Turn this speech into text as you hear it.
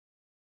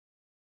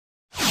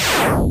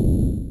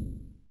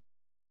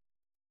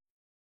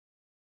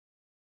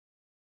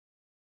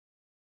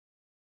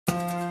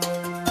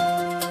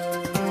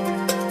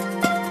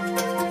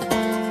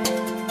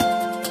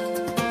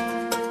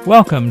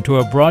Welcome to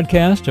a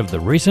broadcast of the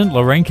recent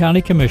Lorain County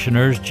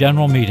Commissioners'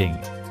 General Meeting.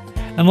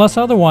 Unless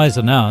otherwise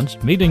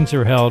announced, meetings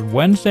are held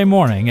Wednesday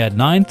morning at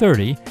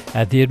 9:30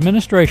 at the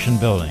Administration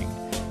Building,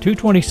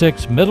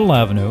 226 Middle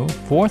Avenue,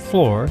 4th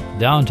floor,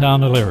 downtown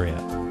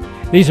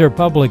Elyria. These are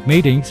public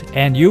meetings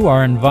and you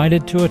are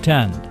invited to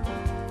attend.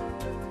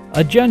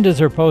 Agendas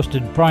are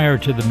posted prior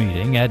to the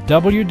meeting at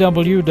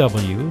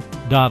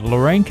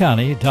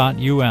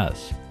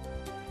www.loraincounty.us.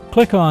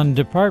 Click on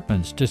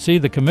Departments to see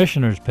the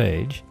Commissioners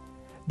page,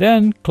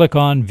 then click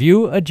on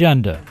View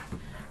Agenda.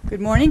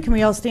 Good morning. Can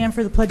we all stand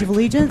for the Pledge of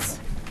Allegiance?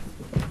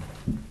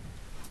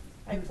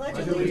 I pledge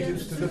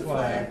allegiance to the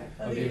flag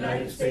of the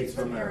United States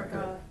of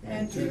America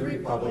and to the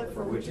republic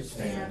for which it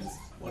stands,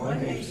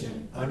 one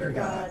nation, under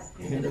God,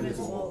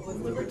 indivisible, with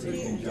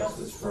liberty and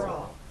justice for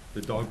all. The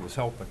dog was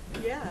helping.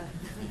 Yeah.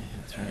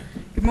 That's right.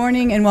 Good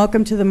morning and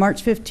welcome to the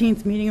March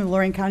 15th meeting of the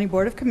Lorain County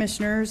Board of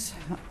Commissioners.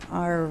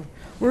 Our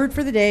word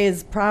for the day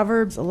is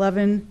Proverbs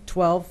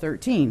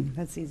 11:12-13.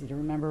 That's easy to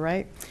remember,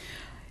 right?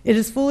 It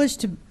is foolish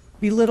to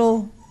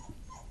belittle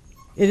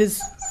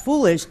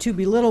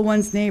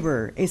one's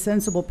neighbor. A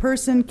sensible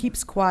person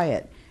keeps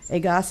quiet. A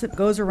gossip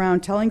goes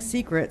around telling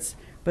secrets,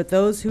 but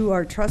those who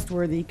are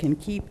trustworthy can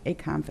keep a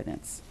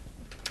confidence.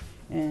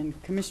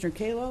 And Commissioner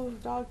Kalo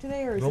dog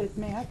today, or is it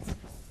Matt's?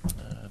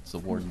 It's the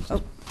warden's.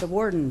 Oh, the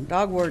warden,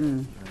 dog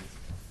warden.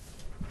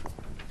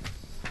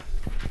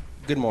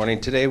 Good morning.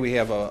 Today we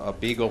have a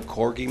Beagle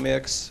Corgi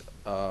mix.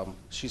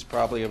 She's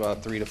probably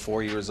about 3 to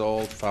 4 years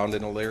old, found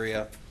in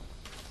Elyria.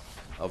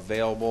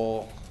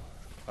 Available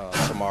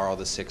tomorrow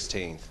the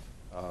 16th.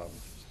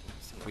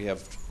 We have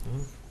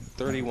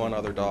 31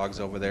 other dogs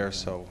over there,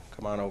 so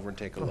come on over and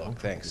take a look.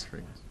 Thanks.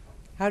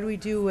 How do we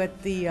do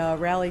at the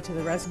rally to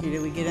the rescue?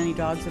 Did we get any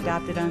dogs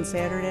adopted on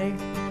Saturday?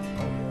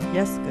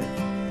 Yes, good.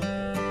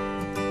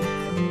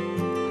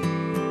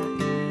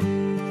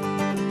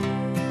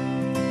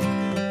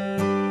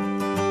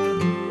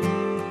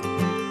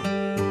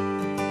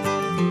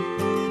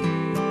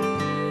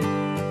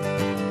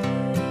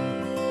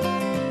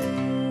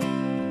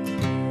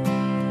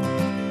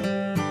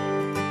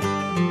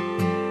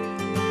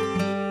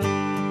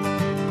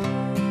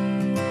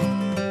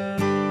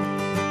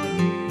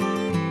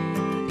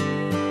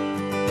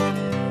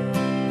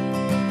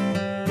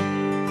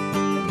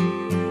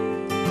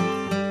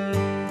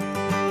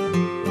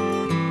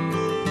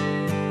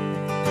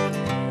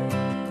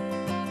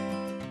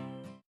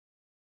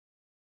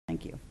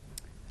 Thank you.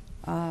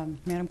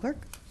 Madam Clerk?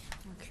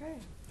 Okay.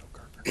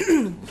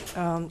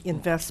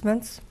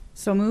 Investments.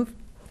 So moved.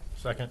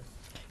 Second.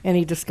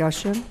 Any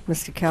discussion?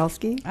 Ms.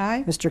 Kukowski?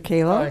 Aye. Mr.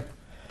 Kalo? Aye.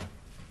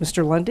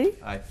 Mr. Lundy.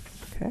 Aye.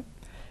 Okay.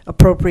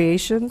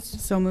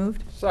 Appropriations. So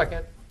moved.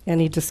 Second.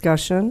 Any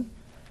discussion?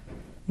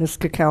 Ms.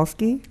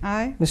 Kukowski?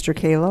 Aye. Mr.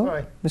 Kalo?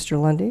 Aye. Mr.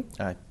 Lundy.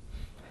 Aye.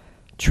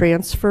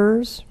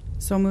 Transfers.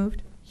 So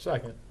moved.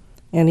 Second.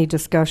 Any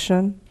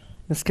discussion?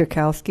 Ms.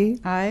 Kukowski?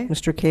 Aye.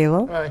 Mr.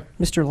 Kalo? Aye.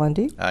 Mr.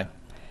 Lundy. Aye.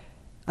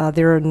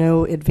 There are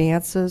no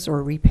advances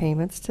or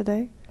repayments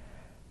today.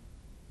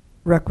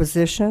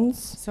 Requisitions.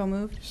 So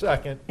moved.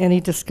 Second.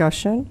 Any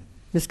discussion?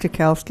 Ms.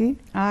 Kukowski?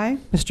 Aye.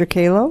 Mr.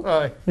 Kalo?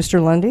 Aye.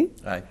 Mr. Lundy.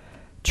 Aye.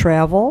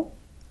 Travel.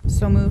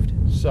 So moved.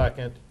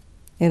 Second.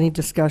 Any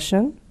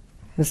discussion?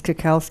 Ms.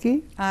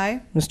 Kukowski?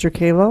 Aye. Mr.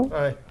 Kalo?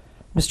 Aye.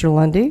 Mr.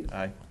 Lundy.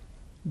 Aye.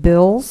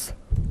 Bills.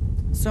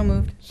 So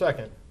moved.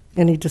 Second.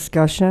 Any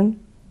discussion?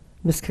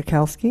 Ms.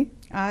 Kukowski?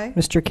 Aye.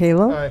 Mr.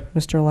 Kalo? Aye.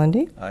 Mr.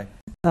 Lundy. Aye.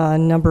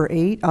 Number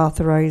 8,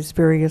 authorize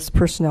various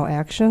personnel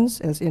actions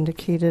as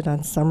indicated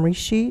on summary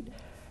sheet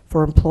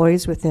for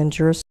employees within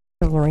jurisdiction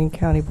of Lorain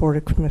County Board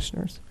of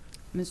Commissioners.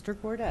 Mr.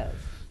 Cortez.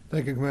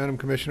 Thank you, Madam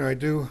Commissioner. I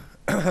do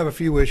have a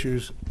few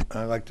issues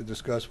I'd like to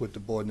discuss with the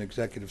board in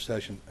executive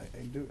session. I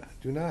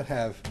do not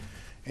have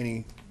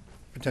any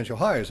potential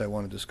hires I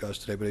want to discuss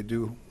today, but I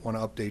do want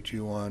to update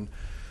you on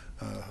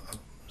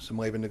some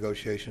labor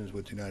negotiations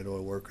with United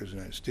Oil Workers,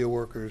 United Steel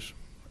Workers,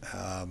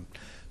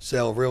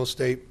 sale of real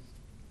estate,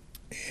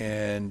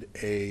 and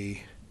a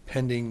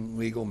pending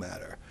legal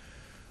matter.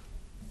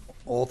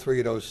 All three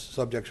of those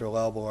subjects are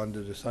allowable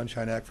under the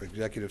Sunshine Act for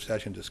executive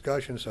session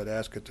discussion, so I'd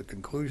ask at the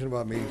conclusion of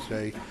our meeting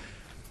today,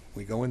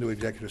 we go into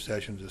executive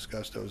session to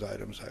discuss those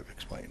items I've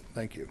explained.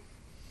 Thank you.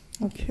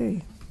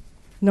 Okay.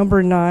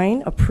 Number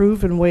 9,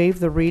 approve and waive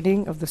the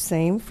reading of the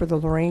same for the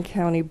Lorain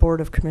County Board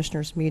of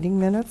Commissioners meeting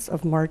minutes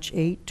of March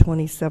 8,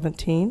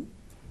 2017.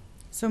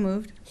 So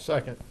moved.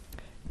 Second.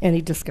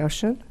 Any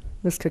discussion?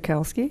 Ms.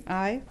 Kukowski?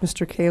 Aye.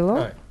 Mr.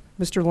 Kalo? Aye.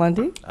 Mr.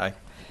 Lundy. Aye.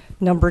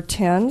 Number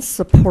 10,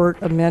 support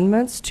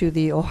amendments to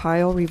the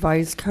Ohio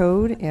Revised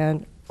Code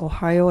and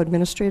Ohio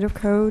Administrative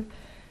Code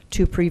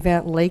to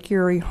prevent Lake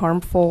Erie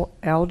harmful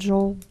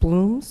algal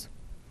blooms.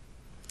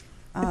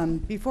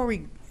 Before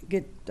we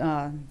get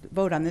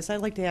vote on this, I'd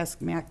like to ask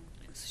Matt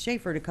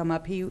Schaeffer to come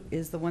up. He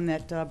is the one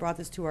that brought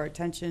this to our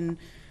attention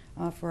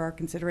for our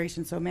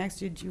consideration. So, Max,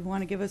 did you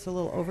want to give us a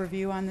little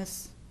overview on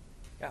this?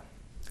 Yeah.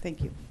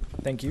 Thank you.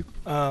 Thank you.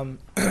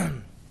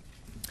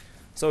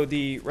 So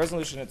the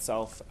resolution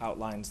itself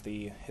outlines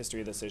the history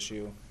of this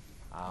issue.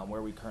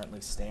 where we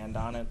currently stand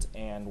on it,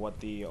 and what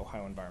the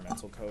Ohio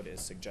Environmental Code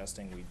is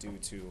suggesting we do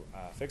to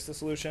fix the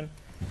solution.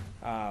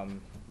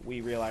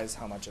 We realize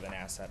how much of an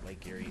asset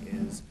Lake Erie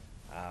is,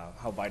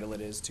 how vital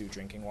it is to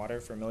drinking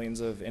water for millions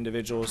of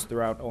individuals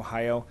throughout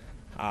Ohio,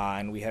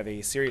 and we have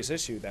a serious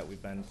issue that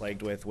we've been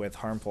plagued with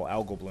harmful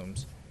algal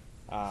blooms.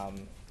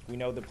 We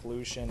know the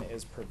pollution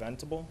is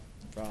preventable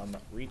from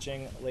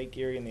reaching Lake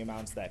Erie in the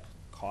amounts that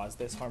cause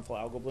this harmful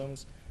algal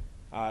blooms.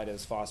 It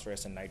is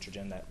phosphorus and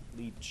nitrogen that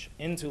leach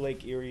into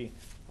Lake Erie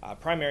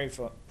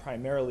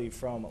primarily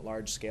from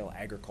large-scale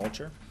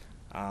agriculture.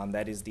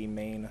 That is the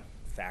main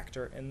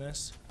factor in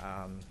this.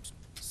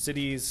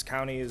 Cities,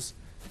 counties,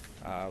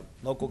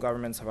 local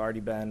governments have already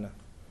been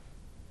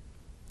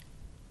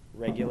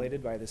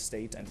regulated by the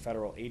state and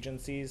federal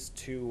agencies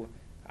to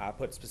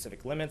put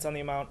specific limits on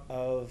the amount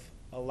of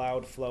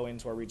allowed flow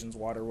into our region's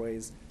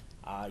waterways,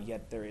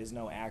 yet there is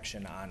no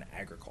action on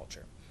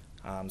agriculture.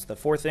 So the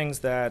four things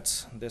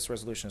that this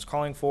resolution is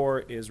calling for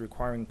is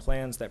requiring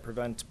plans that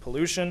prevent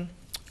pollution,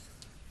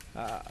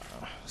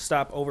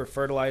 stop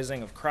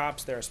over-fertilizing of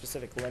crops. There are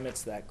specific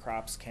limits that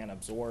crops can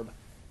absorb,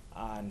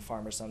 and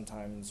farmers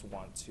sometimes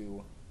want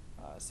to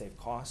save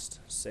cost,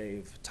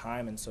 save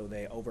time, and so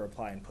they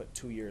over-apply and put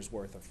 2 years'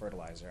 worth of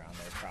fertilizer on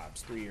their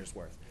crops, 3 years'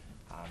 worth.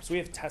 So we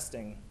have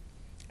testing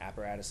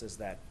apparatuses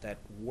that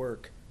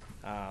work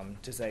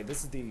to say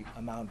this is the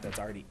amount that's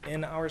already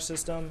in our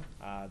system,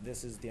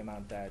 this is the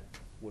amount that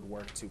would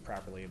work to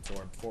properly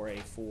absorb for a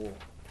full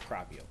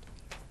crop yield.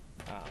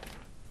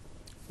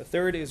 The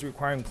third is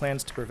requiring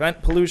plans to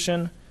prevent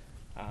pollution,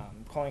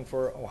 calling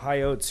for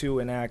Ohio to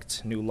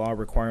enact new law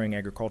requiring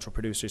agricultural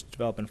producers to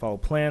develop and follow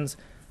plans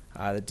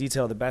that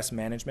detail the best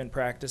management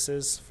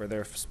practices for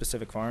their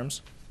specific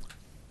farms.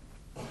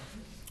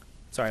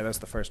 Sorry, that's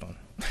the first one.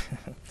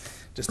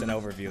 Just an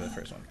overview of the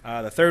first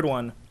one. The third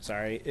one,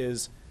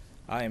 is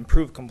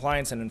improve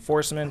compliance and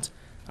enforcement.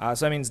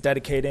 So that means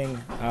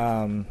dedicating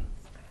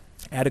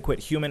adequate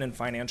human and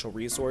financial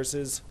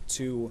resources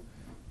to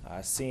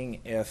seeing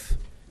if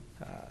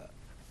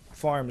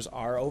farms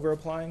are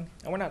over-applying.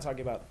 And we're not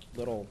talking about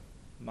little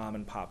mom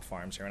and pop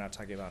farms here. We're not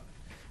talking about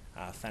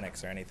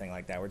Phoenix or anything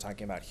like that. We're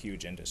talking about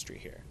huge industry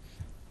here.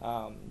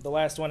 The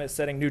last one is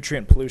setting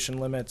nutrient pollution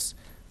limits.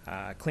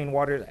 Clean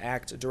Water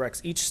Act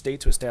directs each state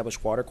to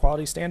establish water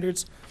quality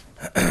standards.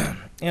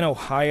 In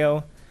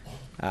Ohio,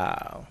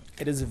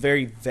 it is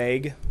very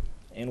vague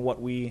in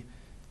what we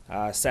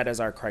set as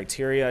our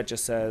criteria. It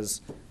just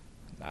says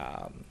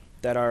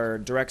that our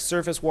direct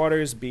surface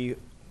waters be,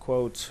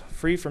 quote,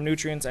 free from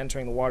nutrients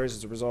entering the waters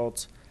as a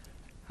result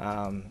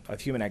of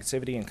human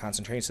activity and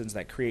concentrations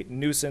that create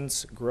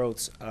nuisance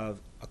growths of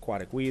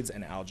aquatic weeds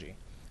and algae.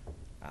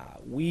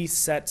 We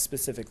set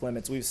specific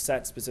limits. We've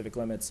set specific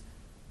limits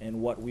in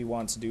what we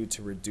want to do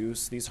to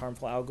reduce these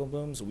harmful algal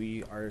blooms.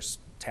 We are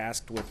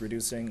tasked with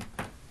reducing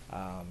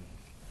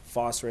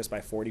phosphorus by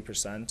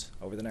 40%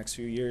 over the next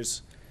few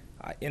years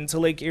into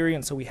Lake Erie,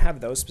 and so we have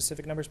those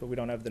specific numbers, but we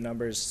don't have the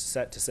numbers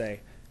set to say,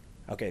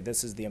 okay,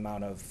 this is the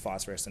amount of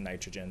phosphorus and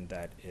nitrogen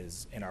that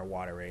is in our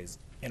waterways.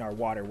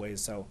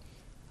 So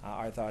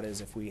our thought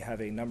is if we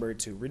have a number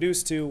to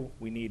reduce to,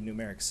 we need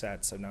numeric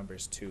sets of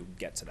numbers to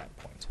get to that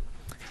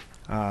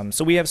point.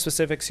 So we have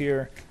specifics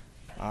here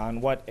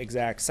on what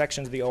exact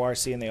sections of the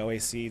ORC and the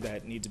OAC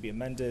that need to be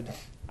amended.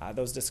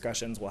 Those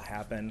discussions will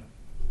happen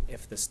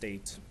if the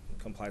state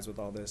complies with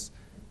all this,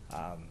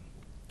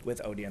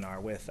 with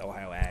ODNR, with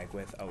Ohio Ag,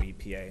 with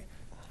OEPA,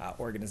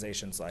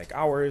 organizations like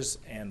ours,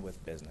 and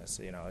with business.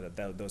 You know,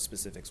 those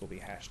specifics will be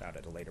hashed out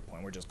at a later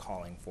point. We're just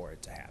calling for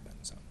it to happen.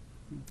 So.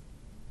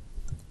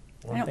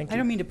 I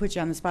don't mean to put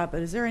you on the spot,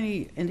 but is there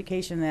any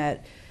indication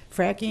that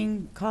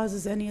fracking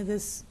causes any of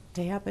this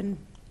to happen?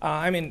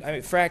 I mean,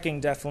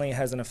 fracking definitely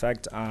has an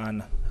effect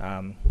on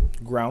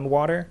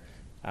groundwater.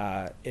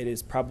 It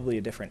is probably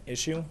a different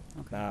issue.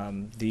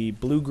 Okay. The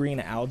blue-green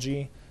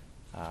algae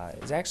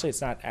is actually,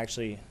 it's not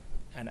actually,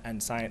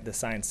 and the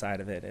science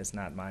side of it is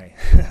not my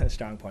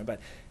strong point, but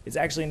it's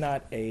actually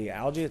not a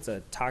algae, it's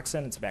a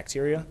toxin, it's a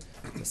bacteria,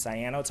 it's a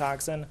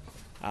cyanotoxin.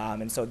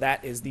 And so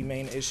that is the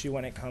main issue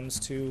when it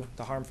comes to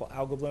the harmful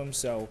algal blooms.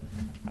 So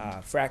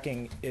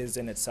fracking is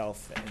in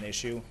itself an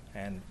issue,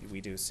 and we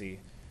do see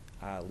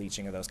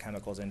leaching of those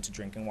chemicals into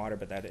drinking water,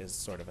 but that is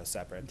sort of a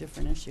separate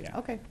different issue. Yeah.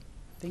 Okay,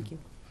 thank you.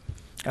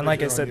 And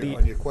like I said,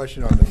 on your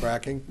question on the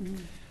fracking,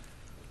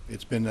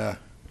 it's been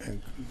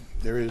and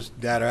there is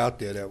data out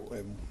there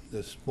that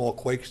the small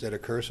quakes that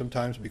occur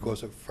sometimes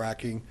because of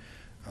fracking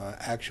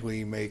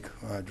actually make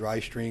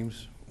dry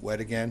streams wet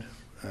again.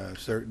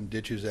 Certain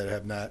ditches that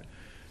have not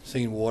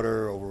seen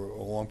water over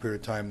a long period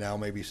of time now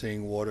may be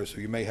seeing water, so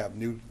you may have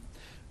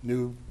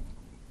new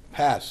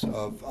paths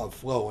of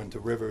flow into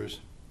rivers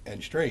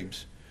and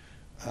streams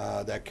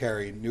that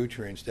carry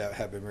nutrients that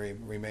have been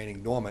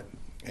remaining dormant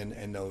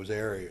in those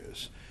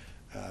areas.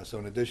 So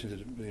in addition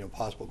to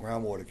possible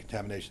groundwater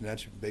contamination,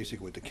 that's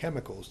basically with the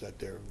chemicals that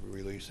they're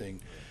releasing.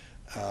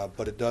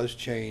 But it does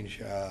change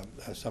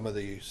some of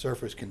the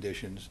surface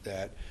conditions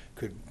that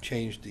could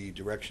change the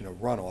direction of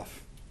runoff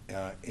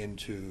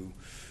into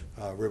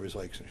rivers,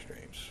 lakes, and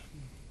streams.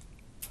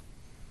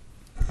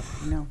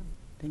 No,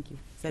 thank you.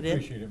 Is that it?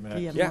 Appreciate it, Matt.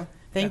 Do you have Yeah. more?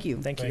 Thank Yeah.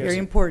 you. Thank you, Very guys.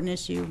 important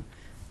issue.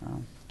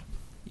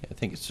 Yeah, I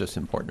think it's just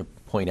important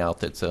to point out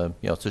that it's a,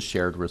 it's a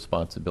shared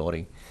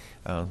responsibility.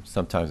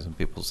 Sometimes when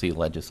people see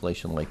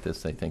legislation like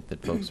this, they think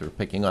that folks are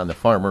picking on the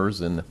farmers,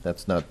 and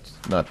that's not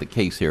the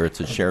case here. It's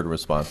a shared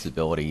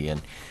responsibility,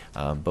 and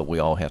but we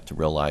all have to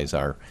realize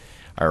our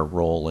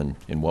role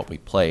in what we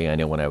play. I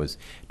know when I was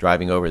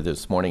driving over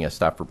this morning, I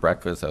stopped for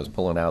breakfast. I was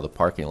pulling out of the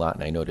parking lot,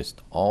 and I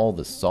noticed all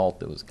the salt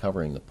that was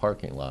covering the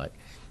parking lot,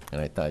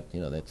 and I thought,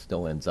 that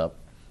still ends up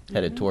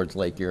headed towards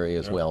Lake Erie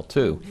as well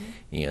too,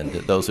 and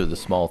those are the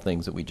small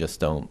things that we just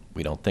don't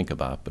think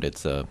about. But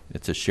it's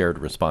a shared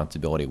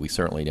responsibility. We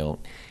certainly don't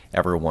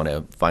ever want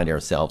to find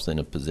ourselves in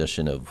a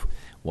position of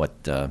what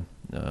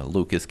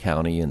Lucas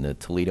County and the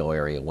Toledo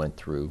area went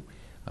through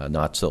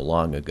not so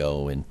long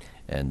ago,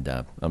 and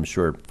I'm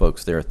sure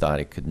folks there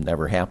thought it could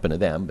never happen to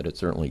them, but it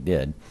certainly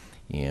did,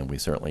 and we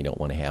certainly don't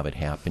want to have it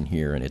happen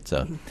here. And it's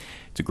a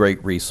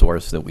great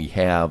resource that we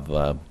have.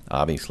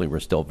 Obviously, we're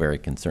still very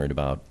concerned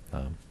about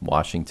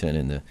Washington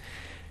and the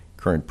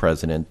current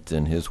president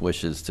and his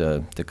wishes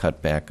to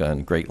cut back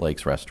on Great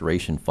Lakes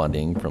restoration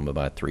funding from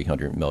about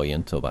 $300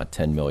 million to about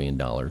 $10 million.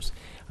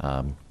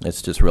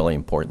 It's just really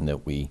important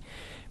that we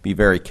be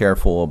very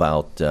careful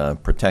about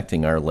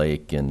protecting our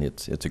lake, and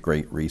it's a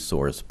great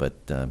resource,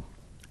 but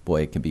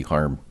boy, it can be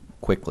harmed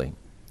quickly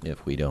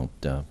if we don't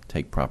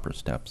take proper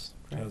steps.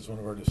 That was one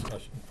of our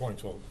discussion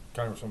points. Well,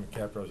 Congresswoman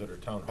Capra was at her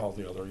town hall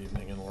the other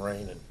evening in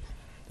Lorain, and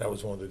that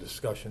was one of the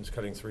discussions,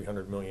 cutting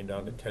 $300 million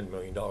down to $10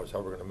 million, how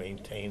we're going to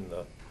maintain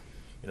the,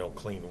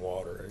 clean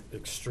water.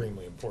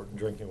 Extremely important.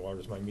 Drinking water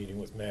is my meeting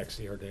with Max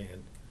the other day,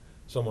 and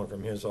someone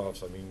from his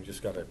office. I mean, you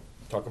just got to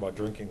talk about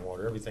drinking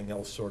water. Everything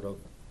else sort of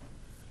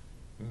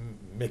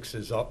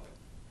mixes up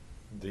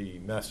the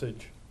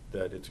message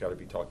that it's got to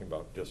be talking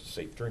about just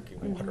safe drinking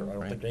water. I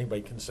don't think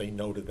anybody can say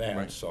no to that.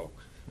 Right. So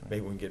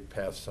maybe we can get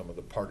past some of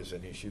the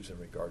partisan issues in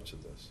regards to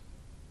this.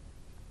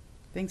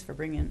 Thanks for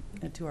bringing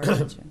it to our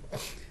attention.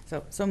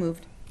 So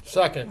moved.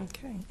 Second.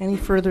 Okay. Any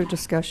further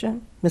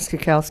discussion? Ms.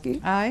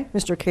 Kukowski? Aye.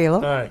 Mr.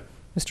 Kalo? Aye.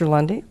 Mr.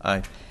 Lundy.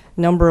 Aye.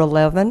 Number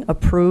 11,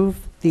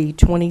 approve the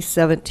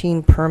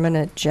 2017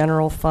 Permanent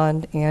General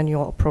Fund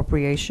Annual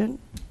Appropriation.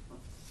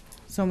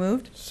 So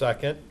moved.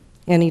 Second.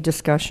 Any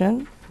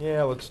discussion?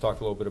 Yeah, let's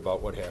talk a little bit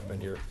about what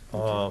happened here.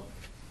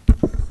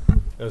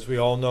 As we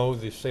all know,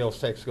 the sales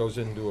tax goes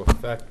into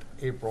effect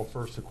April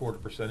 1st, a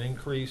 0.25%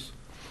 increase.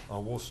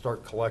 We'll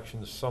start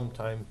collections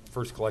sometime,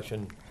 first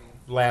collection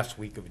last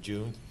week of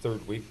June,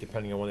 third week,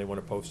 depending on when they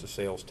want to post the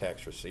sales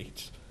tax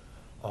receipts.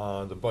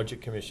 The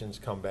Budget Commission's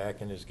come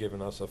back and has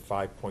given us a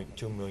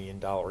 $5.2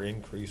 million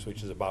increase,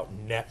 which is about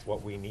net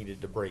what we needed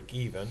to break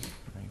even.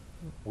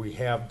 We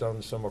have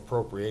done some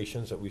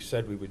appropriations that we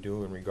said we would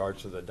do in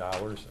regards to the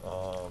dollars.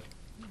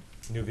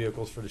 New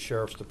vehicles for the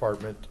Sheriff's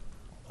Department.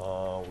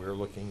 We're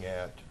looking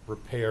at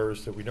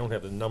repairs that we don't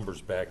have the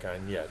numbers back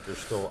on yet. They're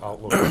still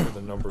out looking for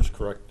the numbers,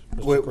 correct,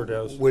 Mr.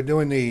 Cortez? We're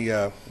doing the,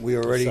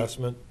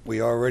 Assessment? we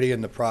are already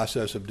in the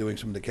process of doing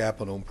some of the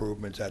capital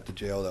improvements at the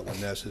jail that were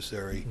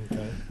necessary.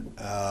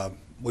 Okay.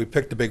 We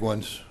picked the big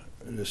ones.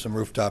 There's some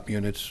rooftop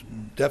units,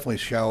 definitely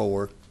shower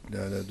work.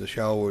 The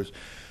showers,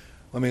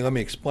 let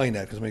me explain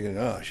that, because I'm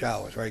going,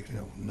 showers, right?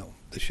 No.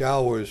 The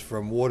showers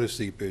from water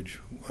seepage,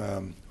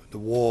 the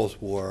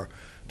walls were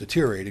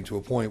deteriorating to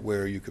a point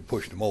where you could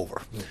push them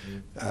over.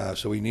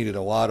 So we needed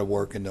a lot of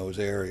work in those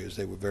areas.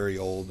 They were very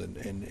old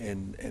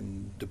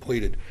and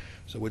depleted.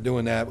 So we're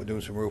doing that. We're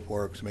doing some roof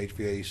work, some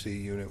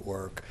HVAC unit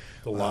work.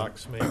 The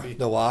locks, maybe?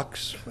 The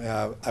locks.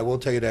 I will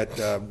tell you that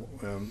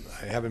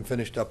I haven't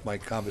finished up my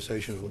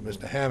conversations with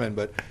Mr. Hammond,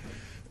 but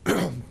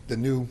the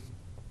new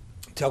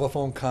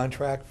telephone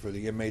contract for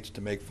the inmates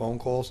to make phone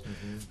calls.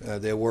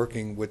 They're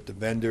working with the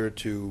vendor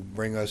to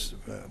bring us,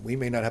 we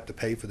may not have to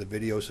pay for the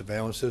video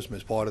surveillance system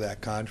as part of that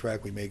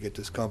contract. We may get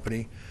this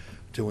company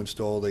to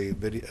install the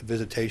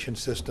visitation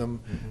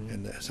system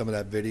and some of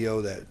that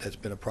video that's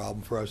been a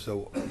problem for us.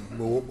 So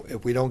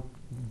if we don't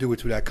do it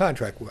through that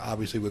contract,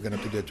 obviously we're going to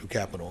have to do it through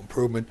capital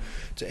improvement.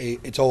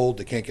 It's old,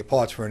 they can't get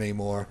parts for it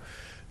anymore,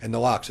 and the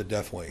locks are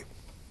definitely,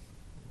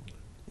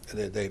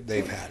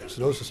 they've had it.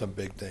 So those are some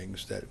big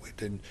things that we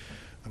didn't.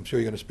 I'm sure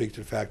you're going to speak to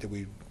the fact that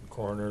we.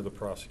 Coroner, the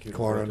prosecutor.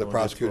 Coroner, the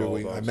prosecutor.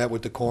 I met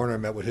with the coroner,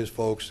 met with his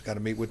folks, got to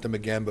meet with them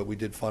again, but we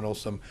did funnel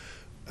some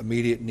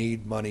immediate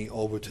need money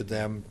over to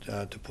them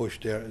to push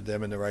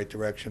them in the right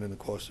direction, and of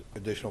course,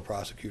 additional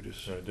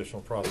prosecutors.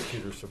 Additional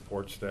prosecutor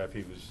support staff.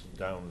 He was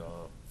down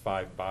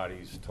 5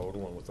 bodies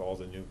total, and with all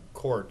the new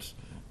courts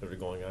that are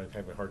going on,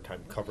 having a hard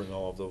time covering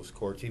all of those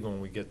courts. Even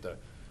when we get the,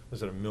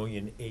 was it $1.8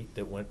 million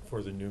that went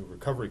for the new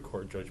recovery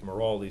court, Judge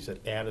Moraldi said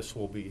Addis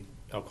will be,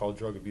 alcohol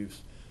drug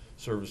abuse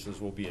services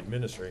will be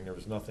administering. There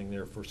was nothing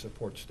there for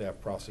support staff,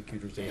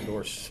 prosecutors, and or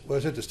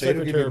Was it the state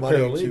will give you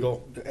secretary, money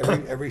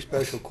paralegal. every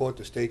special court,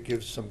 the state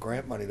gives some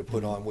grant money to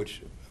put on,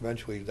 which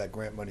eventually that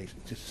grant money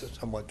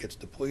somewhat gets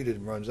depleted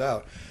and runs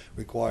out,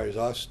 requires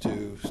us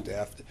to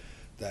staff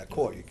that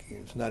court.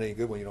 It's not any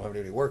good when you don't have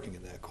anybody working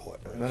in that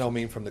court. And I don't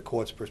mean from the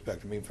court's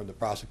perspective, I mean from the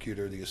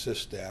prosecutor, the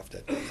assist staff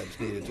that's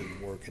needed to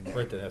work in there.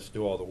 Right, that has to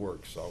do all the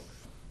work, so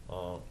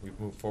we've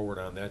moved forward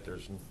on that.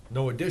 There's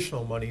no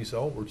additional monies,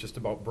 though. We're just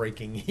about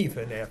breaking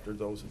even after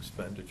those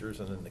expenditures,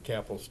 and then the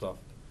capital stuff,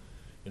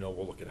 you know,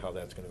 we'll look at how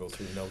that's gonna go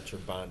through notes or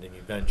bonding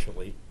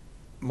eventually.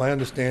 My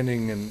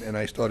understanding, and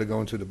I started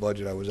going through the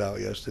budget, I was out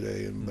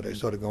yesterday, but I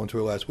started going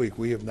through it last week,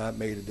 we have not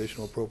made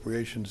additional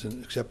appropriations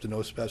except in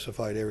those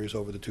specified areas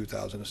over the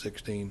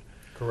 2016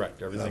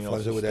 Correct, everything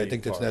else funds. is I state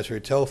think that's funds.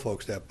 necessary to tell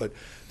folks that, but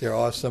there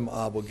are some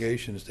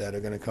obligations that are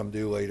going to come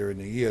due later in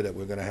the year that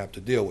we're going to have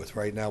to deal with.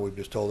 Right now, we've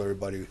just told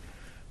everybody,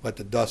 let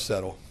the dust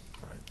settle.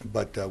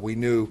 Right. But we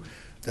knew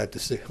that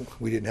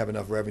we didn't have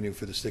enough revenue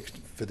for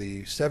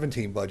the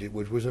 17 budget,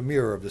 which was a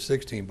mirror of the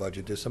 16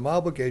 budget. There's some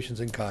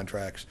obligations and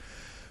contracts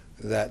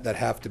that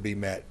have to be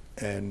met,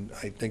 and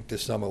I think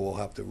this summer we'll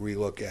have to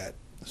relook at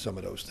some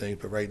of those things.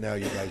 But right now,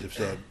 you guys have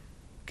said,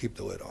 keep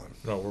the lid on.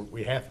 No,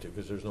 we have to,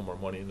 because there's no more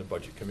money in the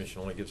budget.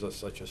 Commission only gives us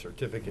such a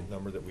certificate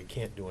number that we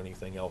can't do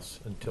anything else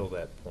until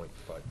that point,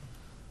 but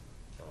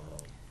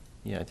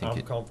Yeah, I think I'm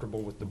it,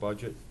 comfortable with the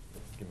budget.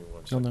 Give me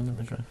one no, second. no, no,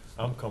 Commissioner.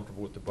 okay. I'm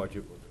comfortable with the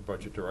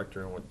budget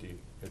director and with the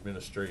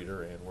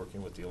administrator and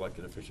working with the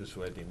elected officials who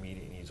had the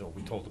immediate needs.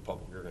 We told the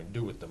public we were going to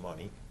do with the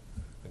money.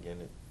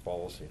 Again, it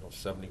falls,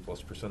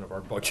 70+% of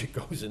our budget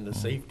goes into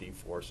safety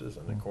forces,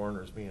 and the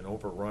coroner's being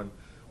overrun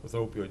with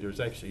opioid. There's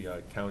actually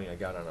a county I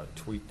got on a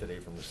tweet today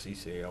from the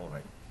CCAO, and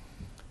I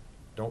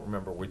don't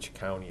remember which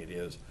county it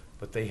is,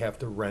 but they have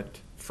to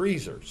rent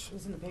freezers. It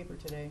was in the paper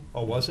today.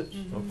 Oh, was it?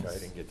 Mhm. Okay, I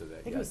didn't get to that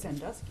I think yet. it was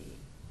Sandusky.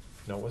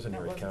 No, it wasn't No,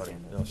 it Erie wasn't County.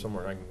 Sandusky. No,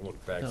 somewhere, I can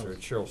look back, No. so it's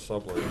Cheryl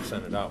Subler that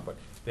sent it out, but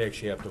they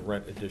actually have to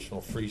rent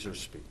additional freezer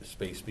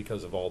space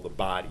because of all the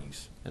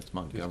bodies. That's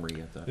Montgomery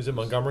at the. Is it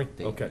Montgomery?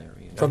 Dayton Okay.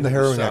 area. From the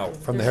herring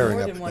South. from the There's herring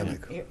more than one,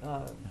 epidemic.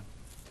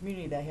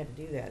 community that had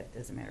to do that,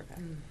 as a matter of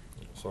fact.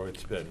 So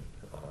it's been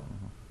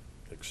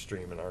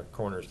extreme, and our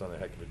coroner's done a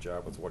heck of a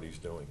job with what he's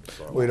doing,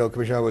 so. Well, you know,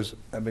 Commissioner,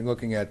 I've been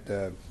looking at,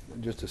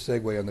 just a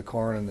segue on the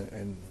coroner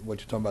and what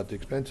you're talking about, the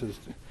expenses.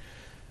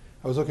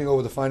 I was looking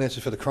over the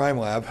finances for the crime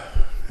lab,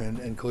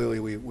 and clearly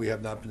we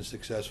have not been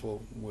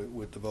successful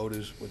with the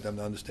voters, with them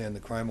to understand the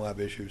crime lab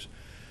issues.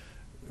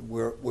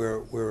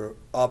 We're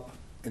up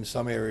in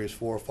some areas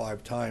 4 or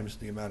 5 times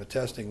the amount of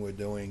testing we're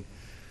doing.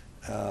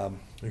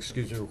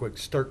 Excuse me real quick,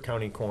 Stark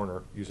County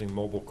Coroner using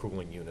mobile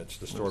cooling units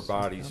to store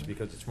bodies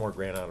because it's more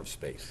ran out of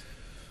space,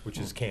 which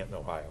is Canton,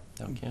 Ohio.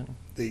 Okay.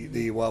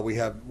 While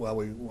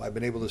I've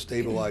been able to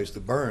stabilize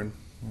the burn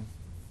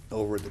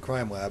over at the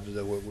crime labs,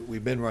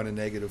 we've been running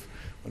negative.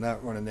 We're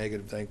not running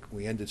negative. I think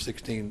we ended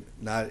 16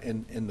 not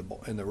in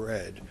the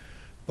red,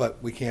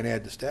 but we can't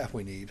add the staff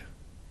we need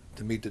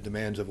to meet the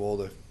demands of all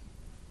the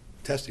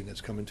testing that's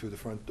coming through the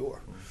front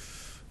door,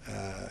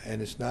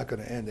 and it's not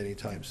going to end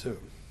anytime soon.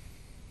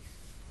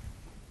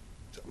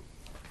 So.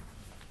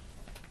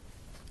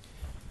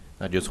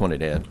 I just wanted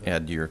to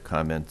add to your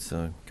comments,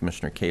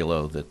 Commissioner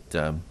Kalo,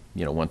 that,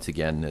 once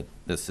again, that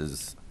this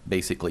is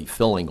basically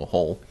filling a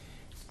hole.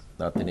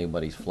 Not that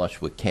anybody's flush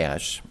with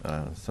cash.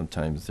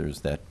 Sometimes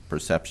there's that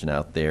perception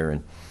out there,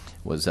 and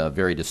was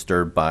very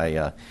disturbed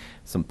by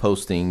some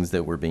postings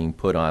that were being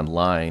put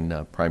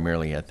online,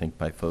 primarily, I think,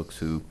 by folks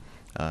who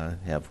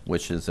have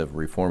wishes of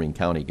reforming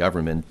county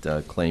government,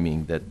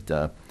 claiming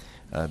that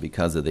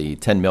because of the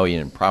 $10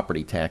 million in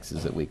property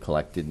taxes that we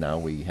collected, now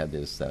we have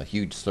this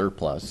huge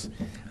surplus,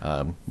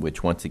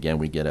 which once again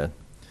we get it's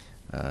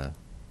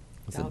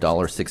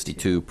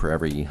 $1.62 per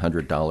every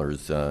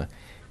 $100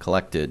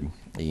 collected,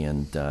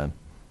 and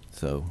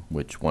so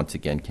which once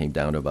again came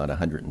down to about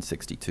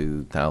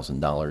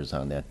 $162,000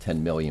 on that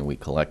 $10 million we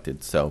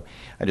collected. So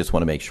I just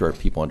want to make sure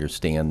people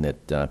understand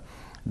that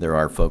there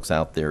are folks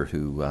out there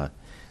who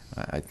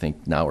I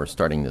think now are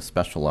starting to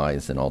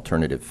specialize in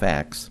alternative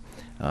facts.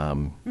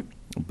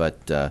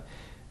 But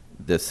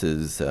this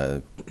is,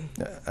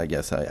 I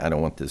guess I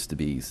don't want this to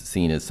be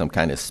seen as some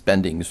kind of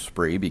spending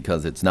spree,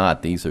 because it's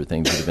not. These are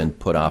things that have been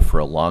put off for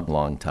a long,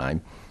 long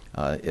time.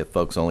 If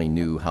folks only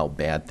knew how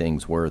bad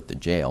things were at the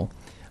jail,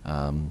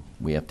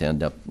 we have to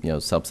end up,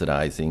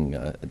 subsidizing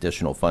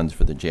additional funds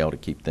for the jail to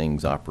keep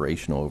things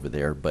operational over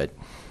there. But,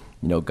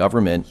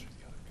 government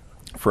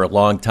for a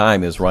long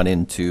time has run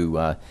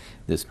into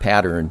this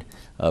pattern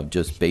of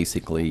just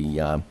basically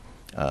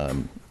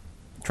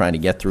trying to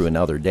get through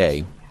another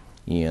day,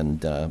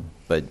 and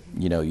but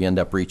you end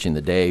up reaching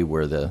the day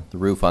where the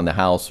roof on the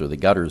house or the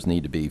gutters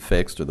need to be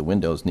fixed or the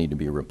windows need to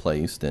be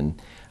replaced,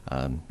 and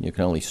you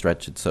can only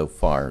stretch it so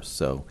far.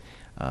 So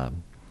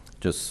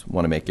just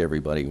want to make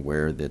everybody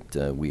aware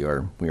that we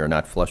are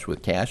not flush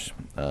with cash.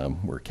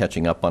 We're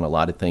catching up on a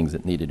lot of things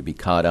that needed to be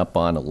caught up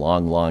on a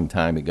long, long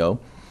time ago,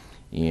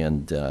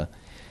 and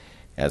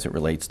as it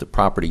relates to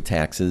property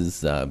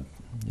taxes,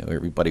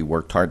 everybody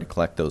worked hard to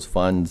collect those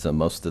funds.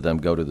 Most of them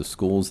go to the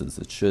schools as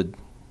it should,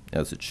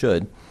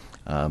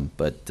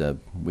 but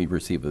we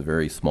receive a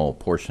very small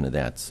portion of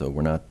that. So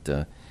we're not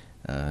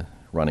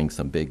running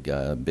some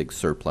big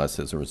surplus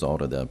as a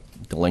result of the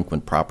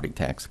delinquent property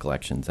tax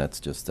collections. That's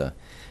just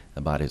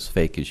about as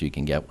fake as you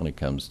can get when it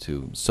comes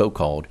to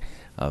so-called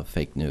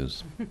fake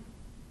news.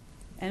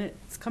 And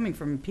it's coming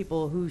from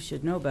people who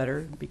should know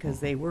better because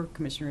they were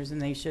commissioners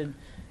and they should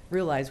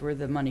realize where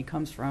the money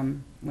comes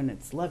from when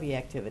it's levy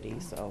activity,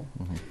 so.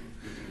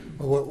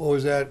 Well, what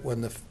was that,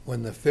 when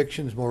the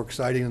fiction's more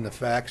exciting than the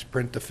facts,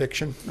 print the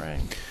fiction? Right.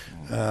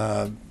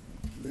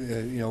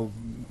 You know,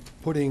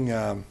 putting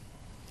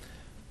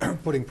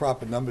putting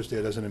proper numbers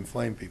there doesn't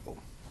inflame people.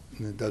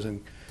 And it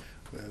doesn't,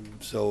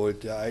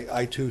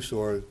 I too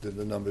saw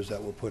the numbers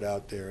that were put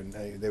out there, and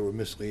they were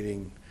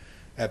misleading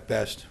at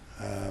best.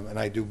 And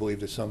I do believe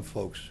that some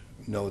folks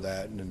know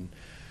that, and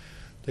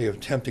they are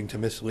attempting to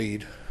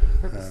mislead.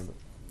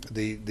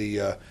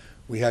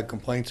 We had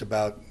complaints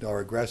about our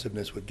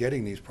aggressiveness with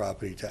getting these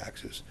property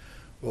taxes.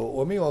 Well,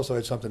 let me also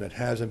add something that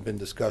hasn't been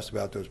discussed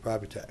about those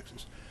property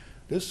taxes.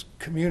 This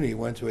community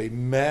went to a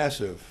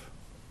massive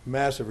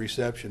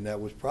reception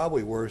that was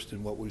probably worse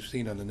than what we've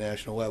seen on the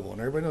national level,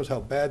 and everybody knows how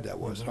bad that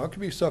was. And our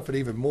community suffered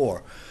even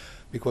more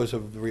because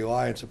of the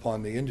reliance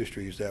upon the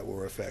industries that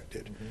were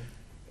affected.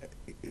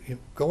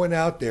 Going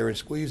out there and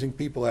squeezing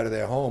people out of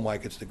their home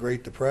like it's the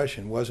Great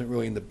Depression wasn't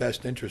really in the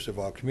best interest of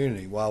our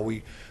community. While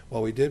we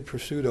did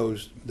pursue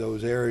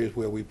those areas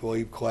where we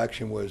believe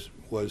collection was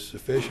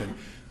sufficient,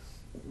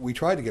 we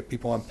tried to get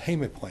people on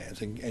payment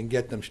plans and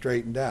get them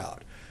straightened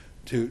out.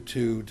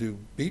 To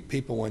beat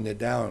people when they're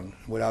down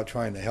without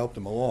trying to help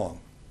them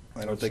along,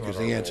 I don't think is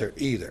the answer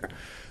either.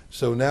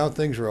 So now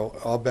things are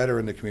all better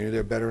in the community.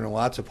 They're better in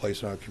lots of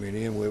places in our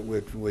community, and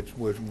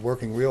we're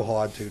working real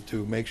hard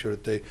to make sure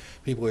that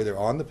people are either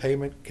on the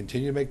payment,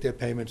 continue to make their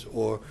payments,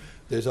 or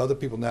there's other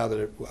people now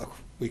that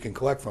we can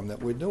collect from that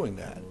we're doing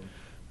that.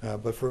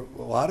 But for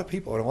a lot of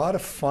people, and a lot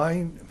of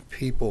fine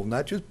people,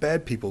 not just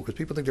bad people, because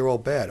people think they're all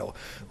bad, a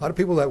lot of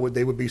people that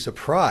they would be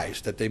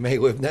surprised that they may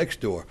live next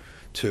door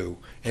to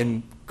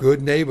in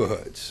good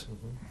neighborhoods,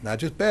 not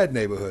just bad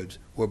neighborhoods,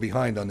 were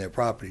behind on their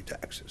property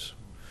taxes.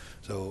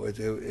 So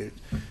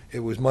it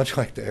was much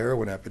like the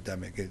heroin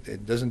epidemic.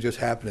 It doesn't just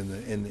happen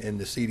in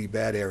the seedy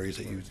bad areas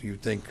that you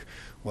think,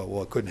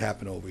 well, it couldn't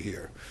happen over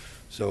here.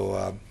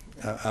 So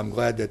I'm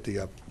glad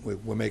that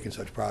we're making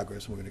such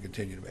progress, and we're going to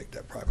continue to make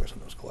that progress on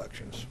those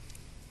collections.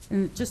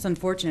 And it's just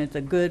unfortunate,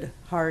 the good,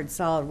 hard,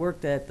 solid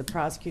work that the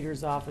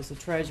prosecutor's office, the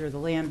treasurer, the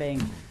land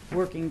bank,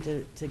 working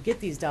to get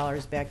these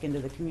dollars back into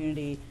the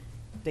community,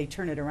 they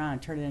turn it around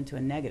and turn it into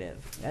a negative.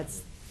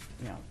 That's,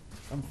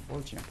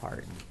 unfortunate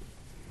part.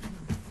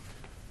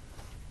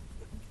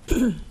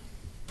 Did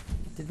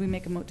I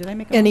make a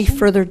motion? Any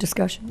further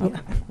discussion?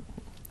 Yeah.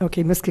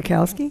 Okay, Ms.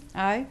 Kukowski?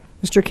 Aye.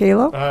 Mr.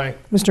 Kalo? Aye.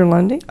 Mr.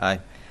 Lundy. Aye.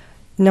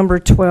 Number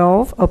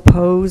 12,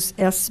 oppose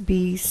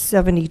SB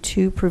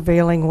 72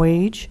 prevailing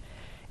wage.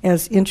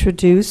 As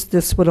introduced,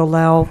 this would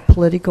allow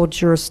political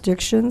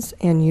jurisdictions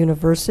and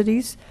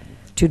universities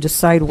to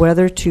decide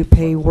whether to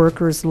pay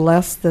workers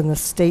less than the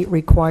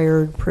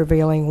state-required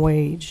prevailing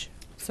wage.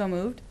 So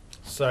moved.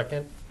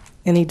 Second.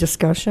 Any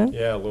discussion?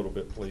 Yeah, a little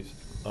bit, please.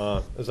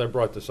 As I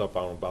brought this up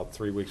about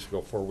 4 weeks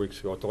ago,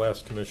 at the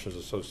last Commissioners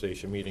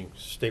Association meeting,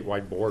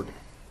 statewide board,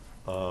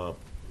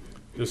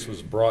 this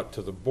was brought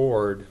to the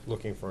board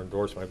looking for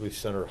endorsement. I believe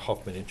Senator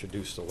Huffman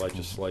introduced the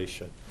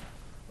legislation.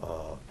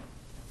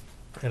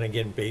 And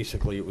again,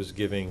 basically, it was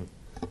giving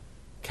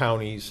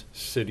counties,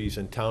 cities,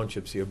 and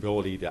townships the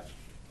ability to,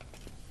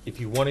 if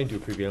you want to do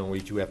prevailing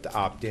wage, you have to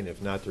opt in.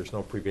 If not, there's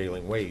no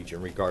prevailing wage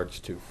in regards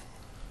to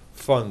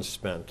funds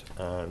spent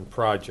on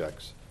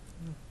projects.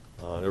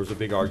 There was a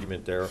big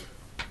argument there.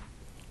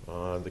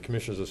 The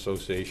Commissioners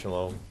Association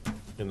alone,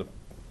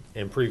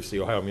 and previously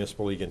Ohio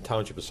Municipal League and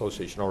Township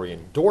Association already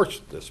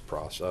endorsed this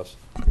process.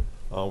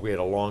 We had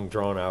a long,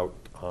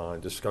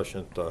 drawn-out discussion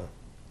at the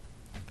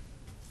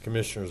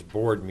Commissioners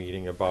Board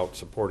meeting about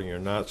supporting or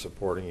not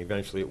supporting.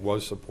 Eventually, it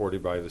was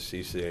supported by the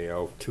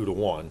CCAO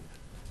 2-1.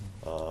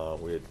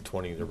 We had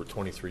there were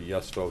 23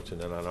 yes votes,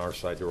 and then on our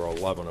side there were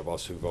 11 of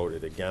us who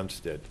voted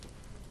against it,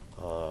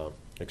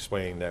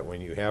 explaining that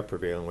when you have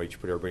prevailing wage, you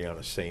put everybody on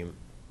the same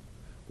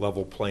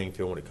level playing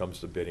field when it comes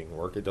to bidding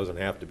work. It doesn't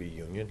have to be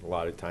union. A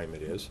lot of time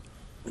it is,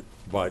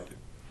 but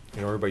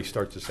everybody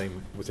starts the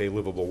same with a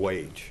livable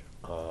wage.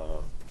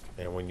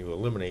 And when you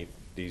eliminate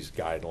these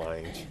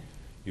guidelines,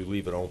 you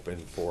leave it open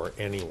for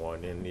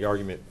anyone. And the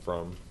argument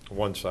from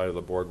one side of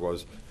the board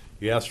was,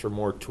 you ask for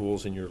more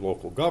tools in your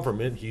local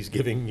government, he's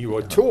giving you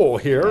a tool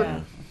here.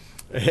 Yeah.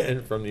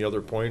 And from the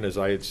other point, as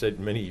I had said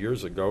many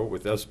years ago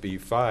with SB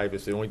 5,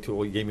 it's the only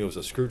tool he gave me was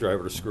a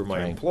screwdriver to screw my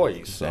Right.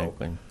 employees.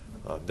 Exactly.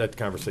 So that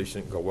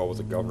conversation didn't go well with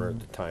the governor at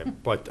the time.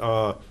 But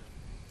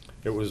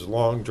it was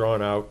long,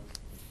 drawn-out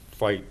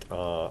fight,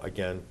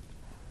 again,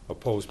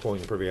 opposed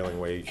pulling the prevailing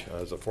wage.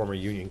 As a former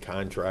union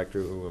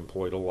contractor who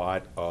employed a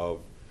lot of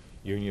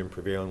union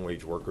prevailing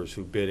wage workers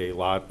who bid a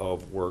lot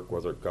of work,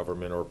 whether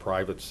government or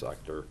private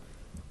sector,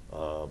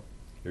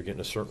 you're getting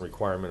a certain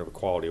requirement of a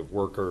quality of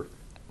worker.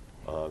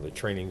 The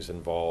training's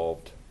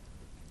involved,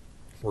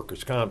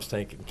 workers' comp's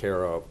taken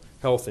care of,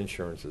 health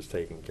insurance is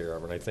taken care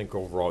of, and I think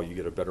overall you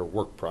get a better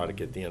work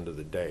product at the end of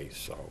the day.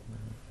 So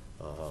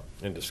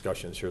in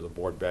discussions here, the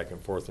board back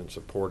and forth in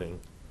supporting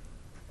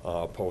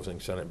opposing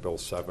Senate Bill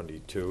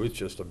 72. It's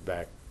just a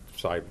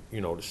backside,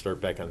 to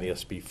start back on the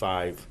SB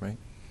 5. Right.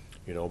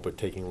 But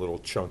taking little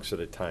chunks at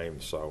a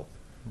time. So,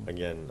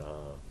 again,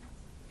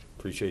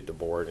 appreciate the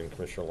board and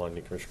Commissioner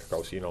Lundy, Commissioner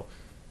Kalo,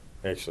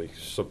 actually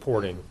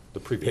supporting the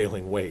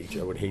prevailing wage.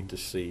 I would hate to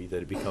see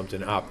that it becomes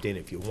an opt-in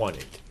if you want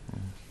it.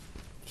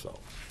 So,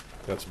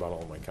 that's about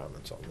all my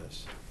comments on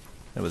this.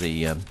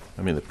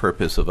 The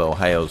purpose of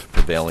Ohio's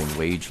prevailing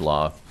wage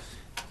law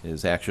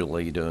is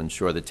actually to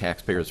ensure that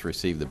taxpayers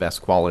receive the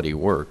best quality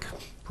work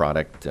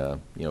product,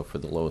 for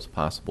the lowest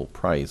possible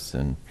price.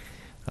 And,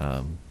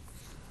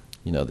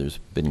 there's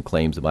been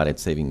claims about it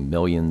saving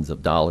millions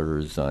of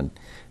dollars on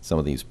some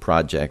of these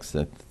projects.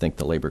 I think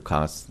the labor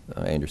costs,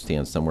 I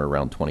understand, somewhere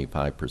around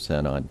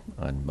 25%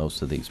 on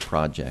most of these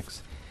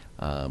projects.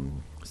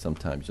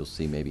 Sometimes you'll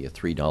see maybe a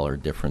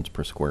 $3 difference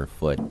per square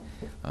foot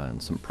on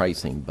some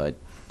pricing, but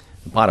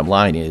the bottom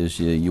line is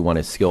you want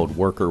a skilled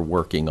worker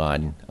working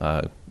on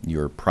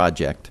your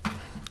project,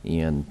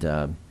 and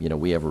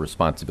we have a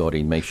responsibility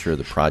to make sure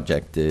the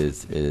project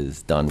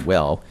is done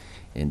well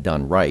and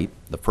done right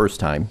the first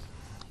time,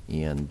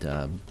 and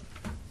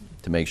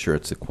to make sure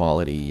it's a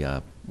quality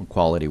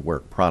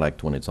work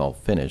product when it's all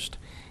finished.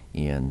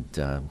 And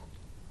the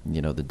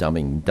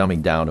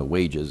dumbing down of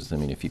wages. I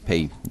mean, if you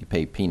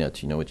pay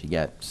peanuts, you know what you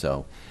get.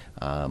 So,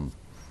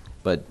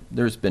 but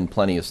there's been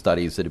plenty of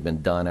studies that have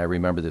been done. I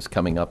remember this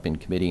coming up in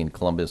committee in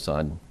Columbus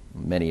on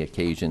many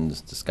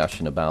occasions,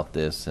 discussion about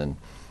this, and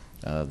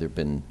there have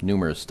been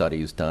numerous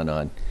studies done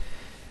on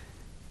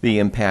the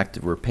impact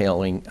of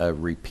repealing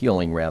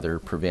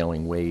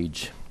prevailing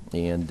wage.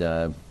 And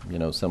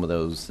some of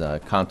those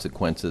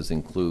consequences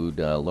include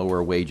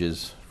lower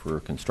wages for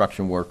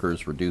construction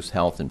workers, reduced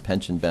health and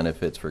pension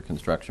benefits for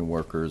construction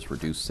workers,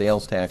 reduced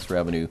sales tax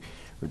revenue,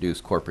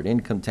 reduced corporate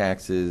income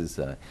taxes.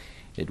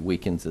 It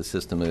weakens the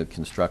system of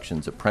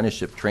construction's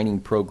apprenticeship training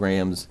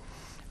programs,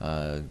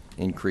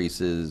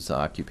 increases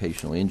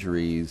occupational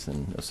injuries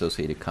and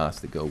associated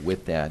costs that go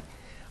with that.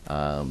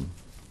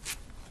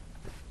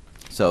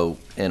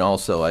 And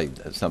also,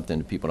 something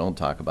that people don't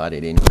talk about,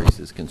 it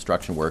increases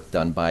construction work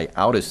done by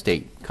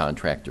out-of-state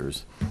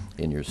contractors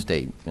in your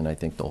state. And I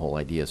think the whole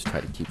idea is to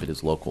try to keep it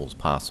as local as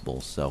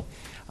possible. So,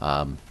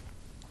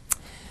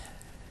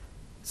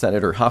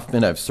 Senator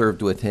Huffman, I've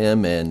served with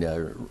him, and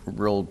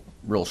real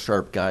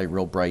sharp guy,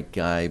 real bright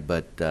guy,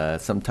 but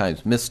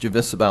sometimes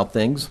mischievous about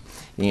things.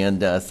 And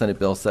Senate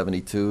Bill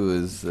 72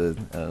 is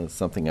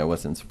something I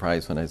wasn't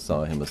surprised when I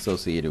saw him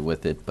associated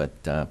with it, but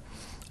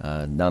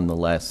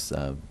nonetheless,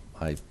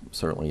 I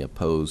certainly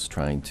oppose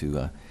trying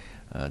to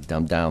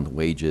dumb down the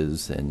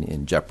wages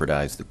and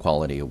jeopardize the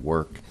quality of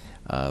work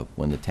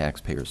when the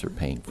taxpayers are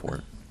paying for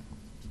it.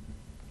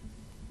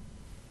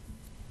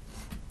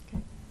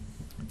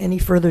 Any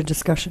further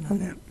discussion on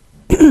that?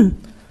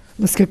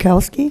 Ms.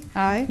 Kukowski?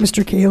 Aye.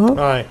 Mr. Kalo?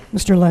 Aye.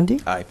 Mr. Lundy.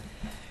 Aye.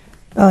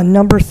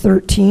 Number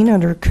 13,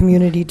 under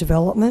Community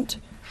Development,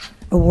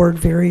 award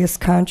various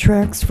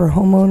contracts for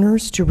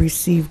homeowners to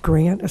receive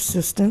grant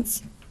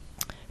assistance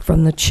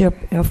from the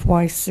CHIP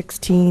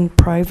FY16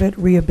 private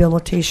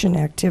rehabilitation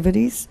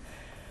activities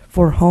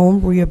for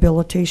home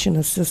rehabilitation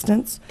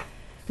assistance,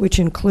 which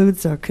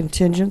includes a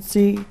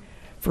contingency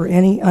for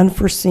any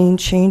unforeseen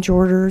change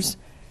orders,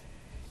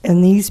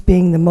 and these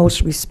being the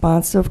most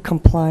responsive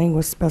complying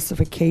with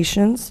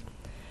specifications.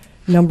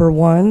 Number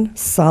 1,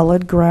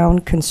 Solid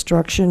Ground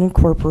Construction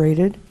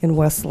Incorporated in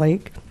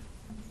Westlake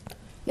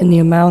in the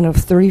amount of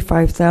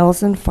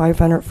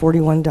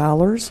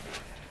 $35,541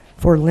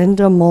 for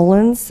Linda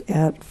Mullins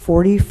at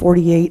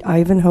 4048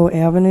 Ivanhoe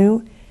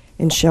Avenue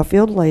in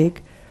Sheffield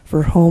Lake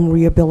for home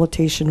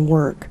rehabilitation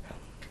work.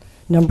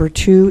 Number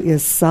 2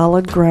 is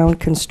Solid Ground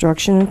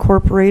Construction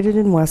Incorporated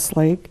in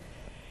Westlake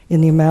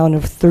in the amount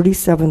of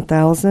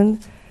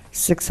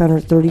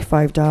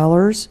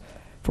 $37,635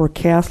 for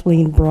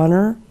Kathleen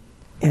Brunner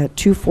at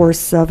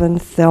 247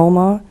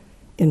 Thelma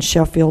in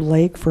Sheffield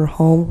Lake for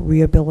home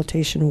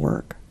rehabilitation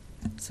work.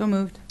 So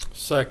moved.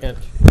 Second.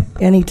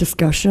 Any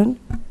discussion?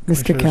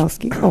 Ms. Commissioners.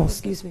 Kukowski? Oh,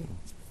 excuse me.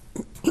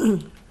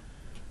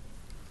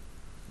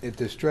 It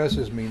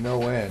distresses me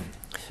no end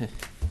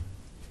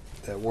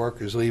that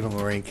work is leaving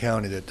Lorain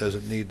County that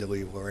doesn't need to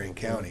leave Lorain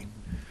County.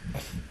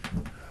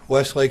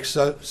 Westlake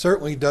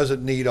certainly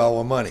doesn't need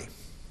our money.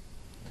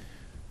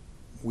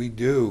 We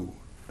do,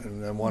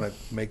 and I want to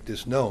make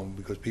this known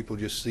because people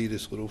just see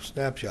this little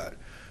snapshot.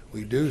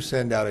 We do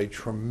send out a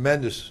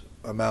tremendous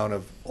amount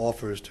of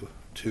offers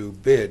to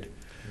bid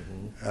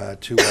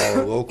to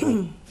our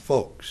local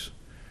folks,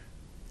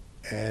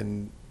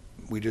 and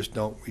we just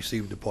don't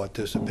receive the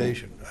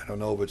participation. I don't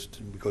know if it's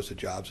because the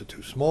jobs are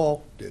too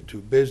small, they're too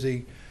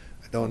busy,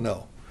 I don't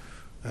know.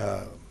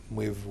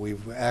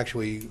 We've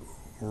actually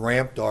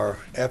ramped our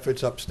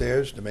efforts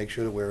upstairs to make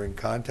sure that we're in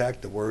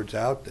contact, the word's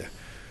out.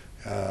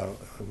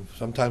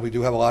 Sometimes we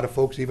do have a lot of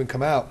folks even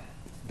come out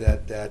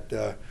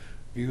that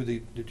view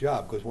the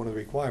job, because one of the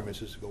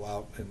requirements is to go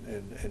out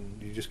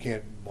and you just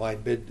can't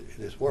blind bid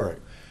this work. Right.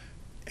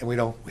 and we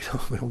don't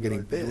get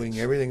any bids. Doing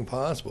everything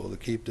possible to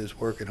keep this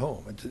work at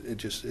home.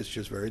 It's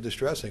just very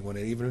distressing when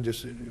even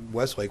just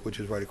Westlake, which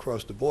is right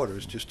across the border,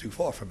 is just too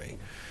far for me.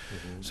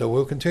 So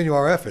we'll continue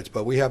our efforts,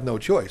 but we have no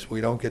choice.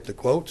 We don't get the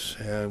quotes,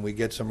 and we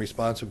get some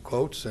responsive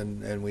quotes,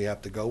 and we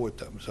have to go with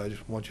them. So I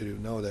just want you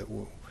to know that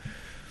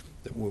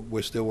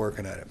we're still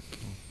working at it.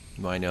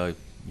 Well, I know,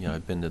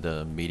 I've been to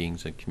the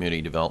meetings that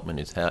community development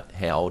has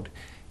held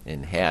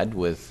and had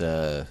with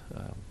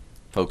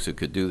folks who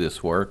could do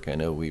this work. I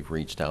know we've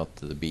reached out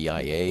to the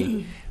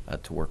BIA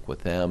to work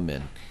with them,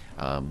 and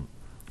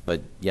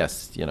but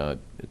yes, it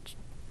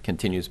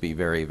continues to be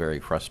very, very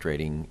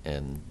frustrating.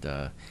 And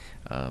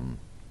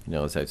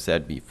as I've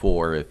said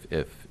before,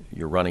 if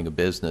you're running a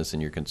business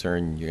and you're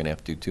concerned you're going to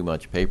have to do too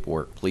much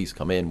paperwork, please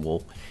come in.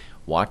 We'll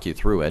walk you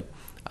through it,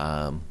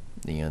 and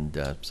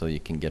so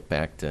you can get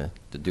back to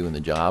doing the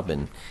job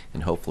and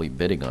hopefully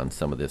bidding on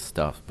some of this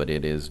stuff. But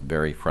it is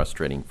very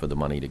frustrating for the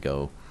money to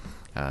go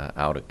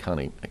out of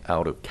county,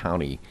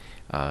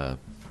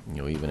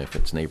 even if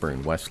it's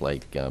neighboring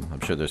Westlake. I'm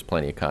sure there's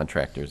plenty of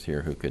contractors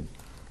here who could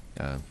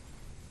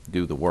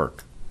do the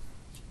work.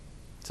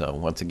 So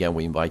once again,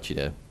 we invite you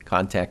to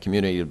contact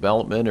community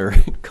development or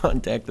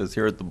contact us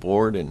here at the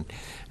board, and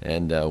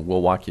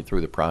we'll walk you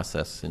through the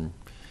process and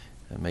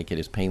make it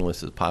as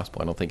painless as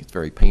possible. I don't think it's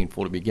very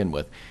painful to begin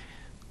with.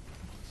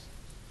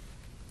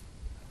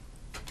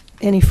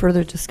 Any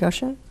further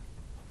discussion?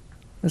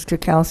 Ms.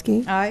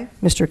 Kukowski? Aye.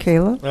 Mr.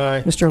 Kalo?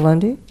 Aye. Mr.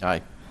 Lundy.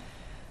 Aye.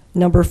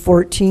 Number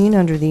 14,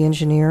 under the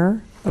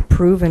engineer,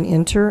 approve and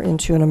enter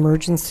into an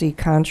emergency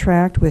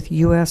contract with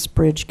U.S.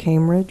 Bridge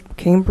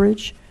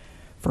Cambridge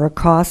for a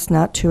cost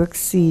not to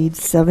exceed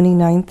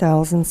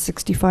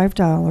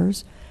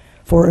 $79,065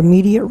 for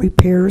immediate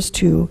repairs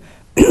to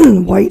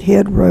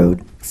Whitehead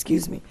Road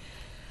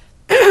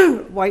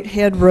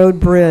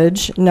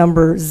Bridge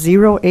number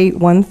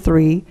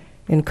 0813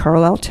 in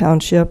Carlisle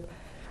Township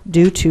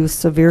due to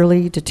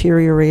severely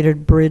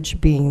deteriorated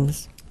bridge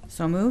beams.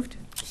 So moved.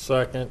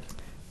 Second.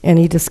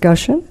 Any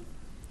discussion?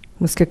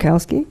 Ms.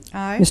 Kukowski?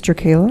 Aye. Mr.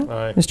 Kalo?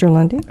 Aye. Mr.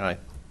 Lundy. Aye.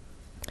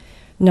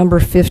 Number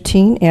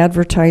 15,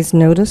 advertise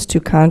notice to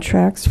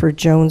contracts for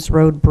Jones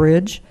Road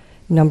Bridge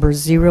number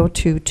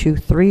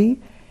 0223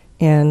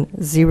 and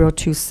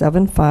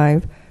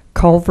 0275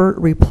 culvert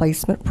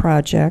replacement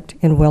project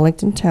in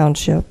Wellington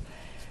Township.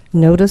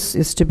 Notice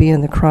is to be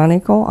in the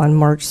Chronicle on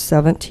March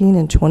 17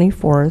 and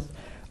 24th,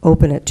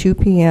 open at 2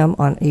 p.m.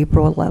 on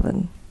April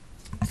 11.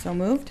 So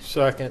moved.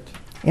 Second.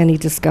 Any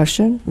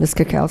discussion? Ms.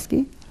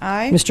 Kukowski?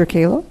 Aye. Mr.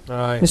 Kalo?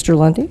 Aye. Mr.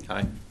 Lundy.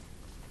 Aye.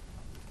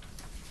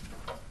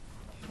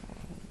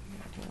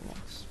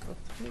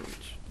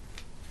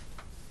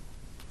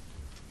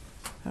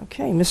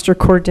 Okay, Mr.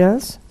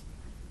 Cordez?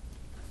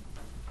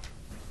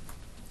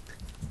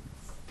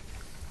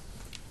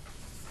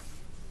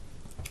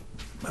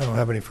 I don't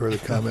have any further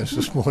comments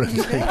this morning.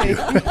 Thank you.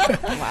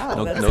 Wow.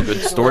 No, that's no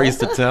good stories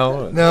to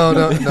tell?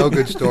 No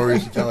good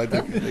stories to tell. I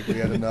think we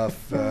had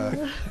enough.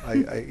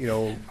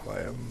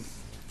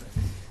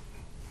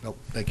 Nope,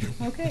 thank you.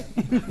 Okay.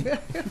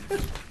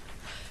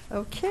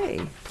 Okay.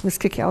 Ms.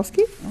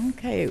 Kukowski?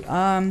 Okay.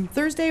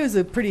 Thursday was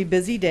a pretty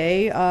busy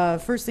day.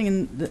 First thing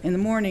in the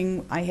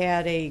morning, I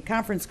had a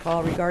conference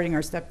call regarding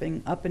our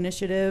Stepping Up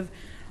initiative.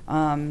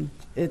 We're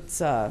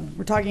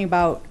talking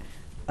about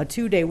a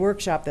 2-day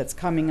workshop that's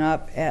coming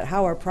up at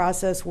how our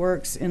process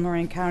works in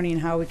Lorain County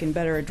and how we can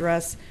better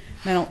address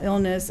mental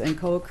illness and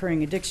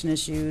co-occurring addiction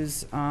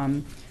issues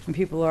when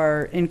people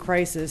are in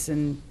crisis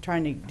and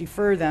trying to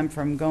defer them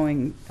from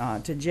going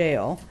to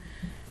jail.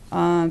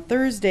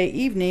 Thursday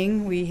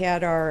evening, we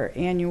had our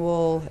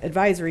annual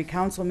advisory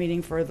council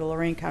meeting for the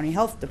Lorain County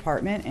Health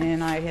Department,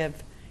 and I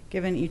have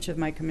given each of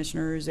my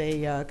commissioners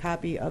a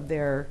copy of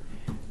their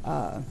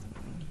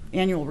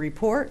annual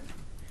report.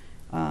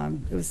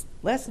 It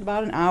lasted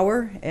about an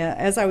hour.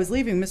 As I was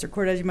leaving, Mr.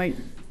 Cortez, you might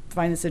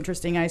find this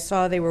interesting. I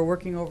saw they were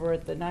working over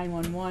at the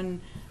 911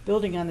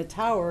 building on the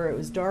tower. It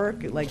was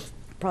dark, like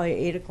probably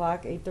 8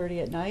 o'clock,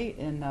 8:30 at night,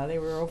 and they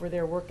were over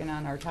there working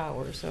on our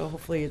tower. So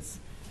hopefully it's.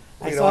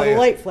 I saw the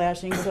light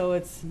flashing, so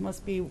it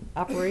must be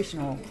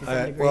operational to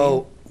some degree.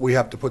 Well, we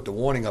have to put the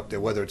warning up there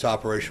whether it's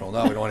operational or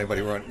not. We don't want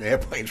anybody running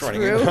airplanes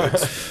running True. into it.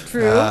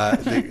 True.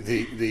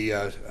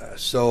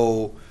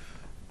 So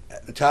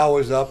the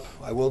tower's up.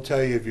 I will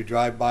tell you, if you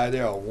drive by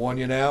there, I'll warn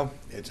you now,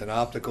 it's an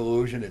optical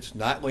illusion. It's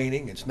not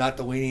leaning. It's not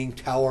the leaning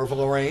tower of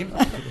Lorain.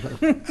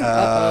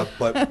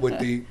 But with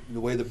the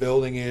way the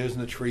building is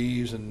and the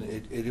trees, and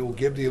it will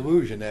give the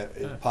illusion that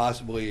it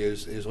possibly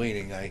is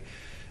leaning.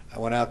 I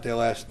went out there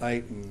last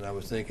night and I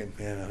was thinking,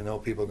 man, I know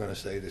people are going to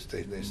say this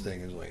thing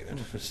is leaning.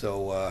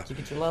 So. Did you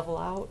get your level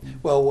out?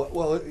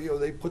 Well,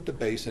 they put the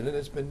base in it.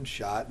 It's been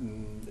shot,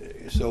 and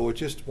so it's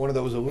just one of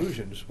those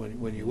illusions.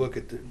 When you look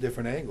at the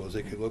different angles,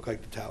 it could look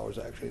like the tower's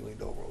actually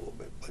leaned over a little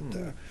bit.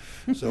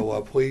 But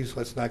so please,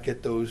 let's not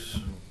get those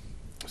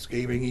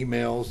scathing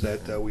emails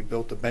that we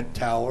built a bent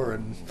tower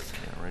and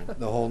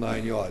the whole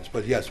 9 yards.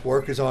 But yes,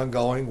 work is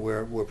ongoing.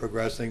 We're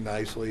progressing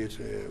nicely.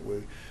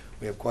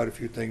 We have quite a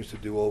few things to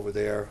do over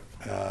there,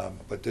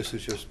 but this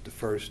is just the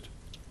first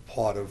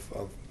part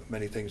of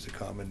many things to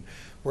come. And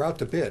we're out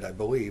to bid, I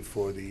believe,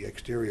 for the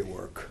exterior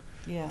work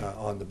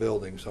on the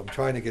building. So I'm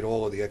trying to get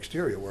all of the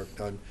exterior work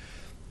done.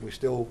 We're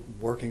still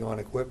working on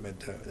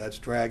equipment. That's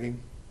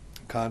dragging.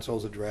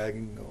 Consoles are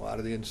dragging. A lot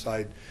of the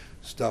inside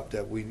stuff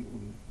that we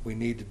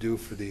need to do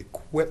for the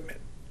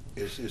equipment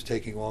is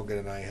taking longer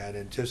than I had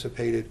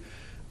anticipated.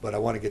 But I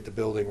want to get the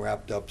building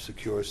wrapped up,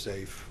 secure,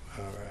 safe,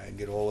 and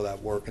get all of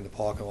that work in the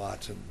parking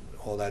lots and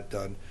all that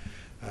done.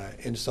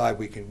 Inside,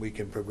 we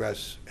can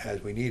progress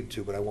as we need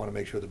to, but I want to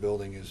make sure the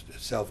building is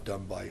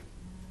self-done by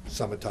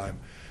summertime,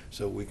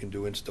 so we can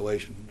do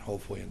installation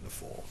hopefully in the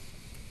fall.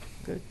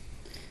 Good.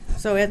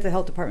 So at the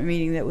Health Department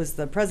meeting, that was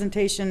the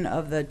presentation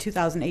of the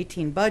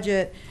 2018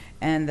 budget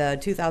and the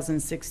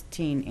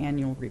 2016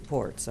 annual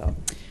report. So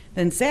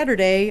then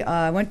Saturday,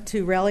 I went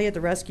to rally at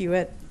the rescue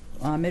at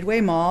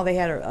Midway Mall. They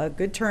had a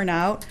good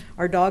turnout.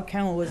 Our dog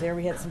kennel was there.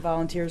 We had some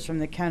volunteers from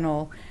the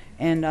kennel.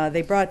 And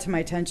they brought to my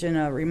attention,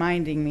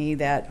 reminding me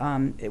that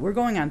we're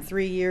going on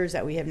 3 years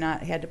that we have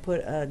not had to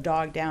put a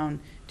dog down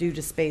due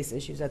to space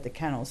issues at the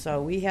kennel.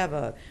 So we have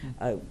a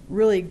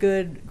really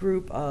good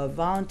group of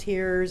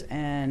volunteers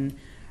and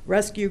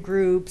rescue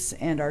groups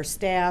and our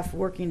staff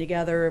working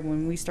together.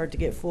 When we start to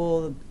get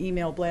full, the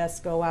email blasts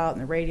go out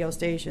and the radio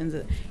stations.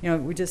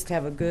 We just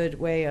have a good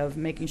way of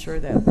making sure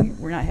that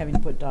we're not having to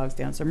put dogs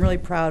down. So I'm really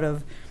proud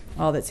of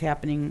all that's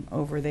happening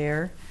over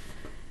there.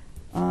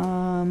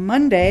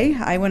 Monday,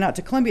 I went out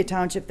to Columbia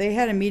Township. They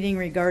had a meeting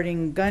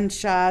regarding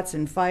gunshots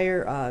and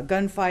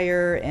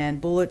gunfire and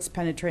bullets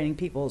penetrating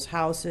people's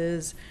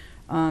houses.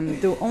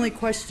 The only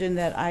question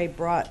that I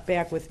brought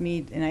back with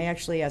me, and I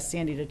actually asked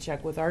Sandy to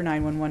check with our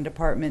 911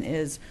 department,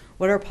 is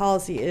what our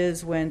policy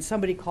is when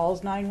somebody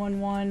calls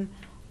 911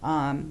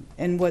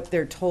 and what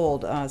they're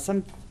told.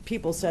 Some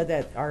people said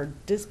that our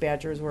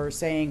dispatchers were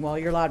saying, well,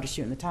 you're allowed to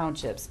shoot in the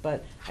townships,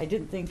 but I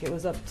didn't think it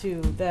was up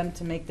to them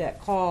to make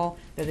that call,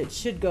 that it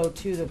should go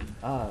to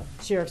the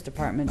sheriff's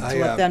department to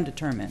let them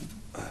determine.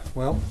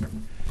 Well,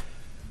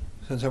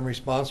 since I'm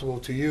responsible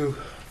to you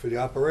for the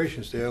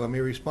operations there, let me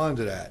respond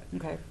to that.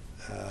 Okay.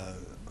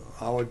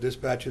 Our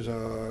dispatchers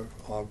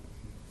are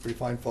pretty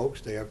fine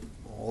folks. They have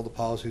all the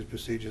policies,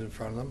 procedures in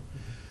front of them.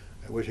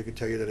 I wish I could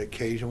tell you that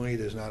occasionally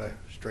there's not a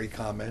stray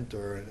comment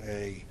or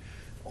a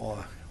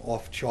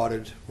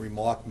off-charted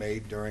remark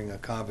made during a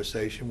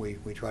conversation.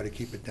 We try to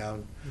keep it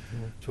down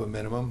to a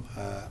minimum.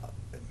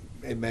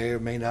 It may or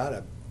may not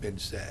have been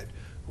said,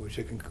 which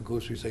I can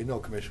conclusively say, no,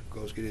 Commissioner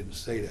Koski didn't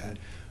say that.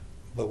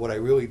 But what I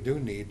really do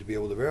need to be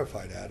able to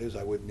verify that is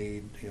I would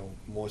need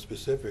more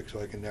specific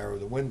so I can narrow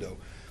the window.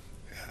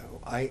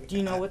 Do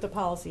you know what the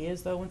policy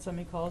is, though, when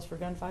somebody calls for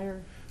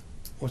gunfire?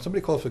 When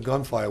somebody calls for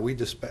gunfire, we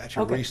dispatch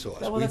a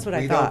resource. Well, that's what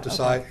I we thought. don't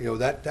decide,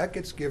 that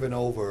gets given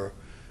over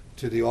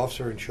to the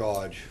officer in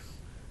charge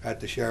at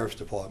the sheriff's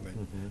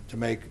department to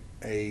make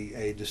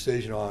a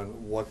decision on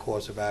what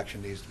course of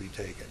action needs to be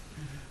taken.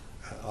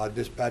 Our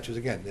dispatchers,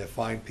 again, they're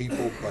fine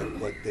people,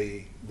 but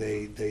they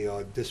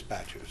are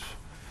dispatchers.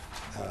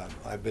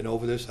 I've been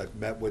over this. I've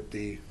met with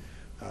the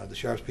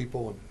sheriff's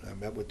people, and I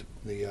met with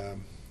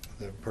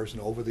the person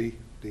over the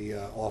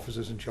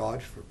officers in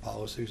charge for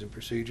policies and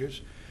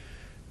procedures.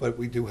 But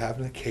we do have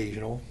an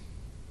occasional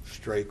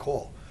stray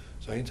call.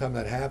 So anytime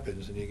that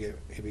happens, and you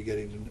be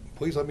getting,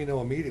 please let me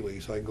know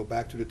immediately so I can go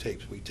back to the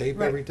tapes. We tape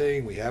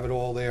everything. We have it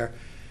all there.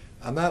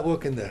 I'm not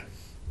looking to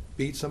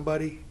beat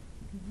somebody.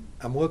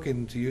 I'm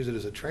looking to use it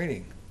as a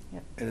training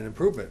and an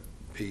improvement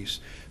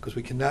piece, because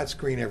we cannot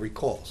screen every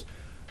call.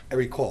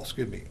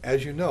 Excuse me.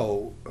 As you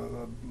know,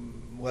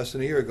 less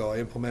than a year ago, I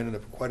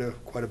implemented quite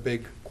a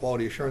big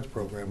quality assurance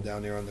program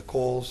down there on the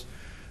calls,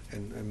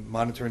 and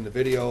monitoring the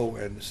video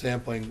and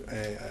sampling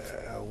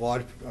a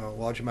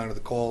large amount of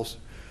the calls.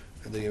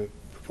 And the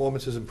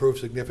performance has improved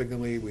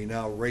significantly. We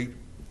now rate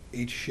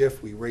each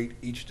shift. We rate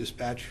each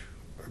dispatch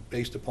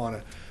based upon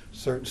a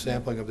certain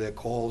sampling of their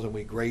calls, and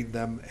we grade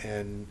them,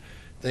 and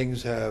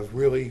things have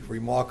really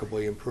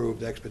remarkably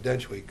improved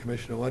exponentially.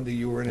 Commissioner Lundy,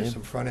 you were in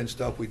some front-end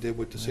stuff we did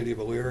with the city of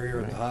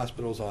Elyria and the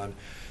hospitals on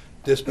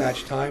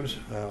dispatch times.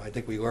 I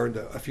think we learned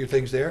a few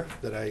things there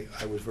that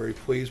I was very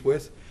pleased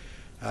with.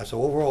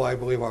 So overall, I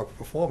believe our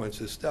performance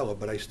is stellar,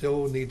 but I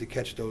still need to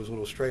catch those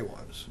little stray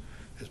ones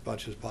as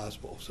much as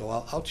possible. So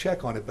I'll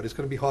check on it, but it's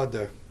going to be hard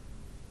to.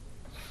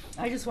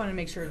 I just want to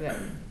make sure that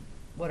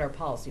what our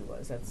policy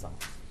was, that's all.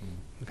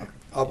 Okay.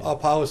 Our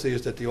policy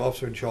is that the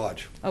officer in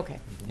charge. Okay,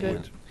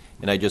 good.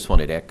 And I just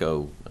wanted to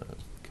echo,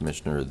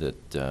 Commissioner,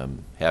 that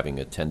having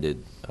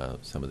attended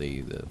some of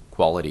the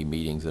quality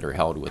meetings that are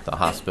held with the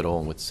hospital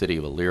and with the city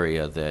of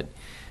Elyria,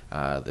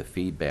 that the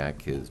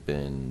feedback has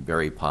been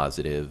very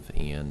positive,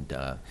 and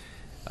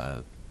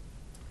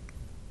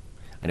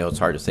I know it's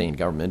hard to say in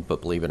government,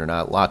 but believe it or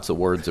not, lots of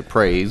words of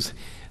praise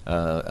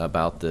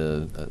about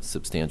the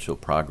substantial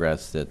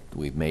progress that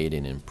we've made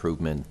in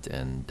improvement,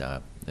 and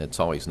it's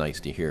always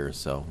nice to hear.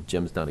 So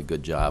Jim's done a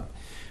good job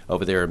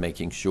over there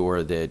making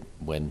sure that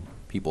when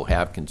people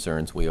have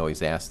concerns, we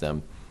always ask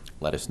them,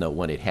 let us know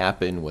when it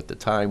happened, what the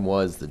time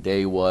was, the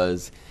day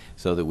was,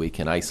 so that we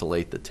can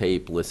isolate the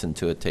tape, listen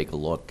to it, take a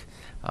look.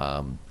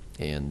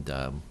 and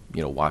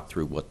walk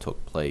through what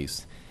took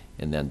place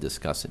and then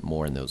discuss it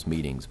more in those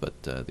meetings.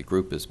 But the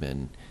group has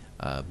been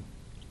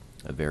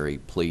very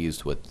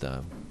pleased with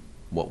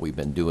what we've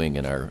been doing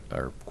in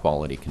our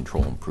quality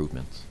control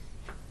improvements.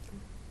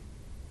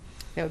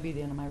 That would be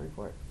the end of my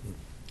report.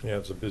 Yeah,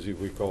 it's a busy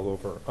week all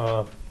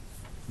over.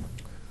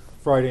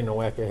 Friday,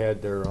 NOACA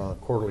had their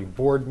quarterly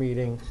board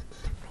meeting.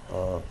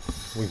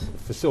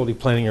 Facility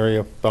planning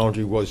area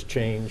boundary was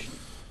changed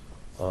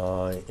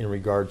in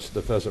regards to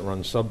the Pheasant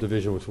Run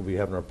subdivision, which we'll be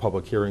having our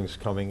public hearings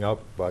coming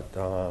up. But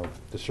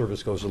the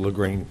service goes to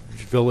Lorain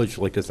Village.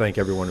 I'd like to thank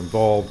everyone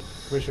involved.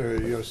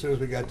 Commissioner, as soon as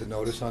we got the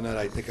notice on that,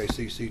 I think I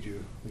CC'd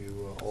you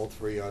all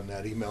three on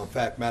that email. In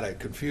fact, Matt, I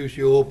confused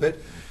you a little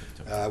bit.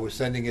 I was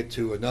sending it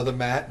to another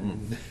Matt,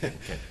 and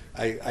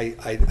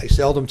I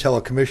seldom tell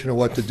a commissioner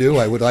what to do.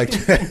 I would like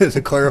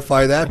to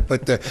clarify that,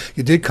 but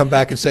you did come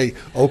back and say,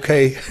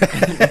 okay.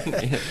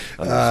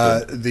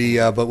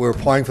 But we're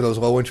applying for those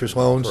low-interest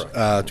loans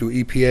to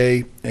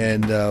EPA,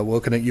 and we're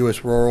looking at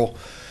U.S. Rural,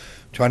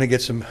 trying to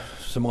get some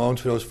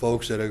loans for those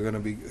folks that are going to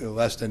be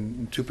less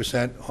than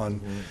 2%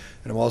 on.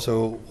 And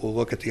we'll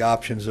look at the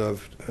options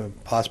of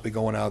possibly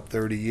going out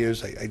 30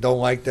 years. I don't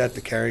like that.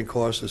 The carrying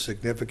costs are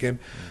significant.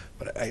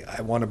 But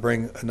I want to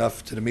bring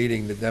enough to the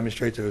meeting to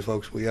demonstrate to those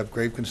folks we have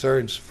grave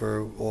concerns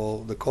for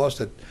all the costs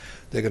that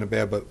they're going to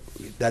bear, but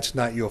that's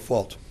not your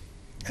fault.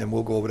 And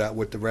we'll go over that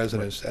with the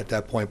residents at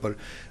that point. But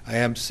I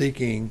am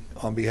seeking,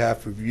 on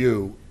behalf of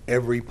you,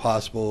 every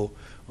possible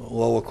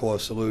lower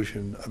cost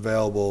solution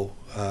available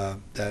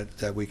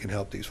that we can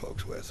help these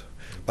folks with.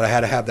 But I had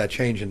to have that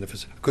change in the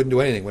facility. Couldn't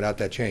do anything without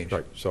that change.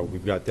 Right, so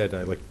we've got that.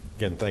 I'd like,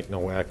 again, thank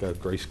NOACA,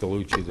 Grace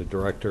Galucci, the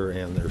director,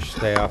 and their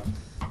staff,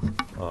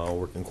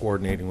 working,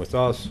 coordinating with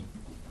us,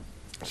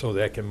 so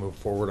that can move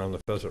forward on the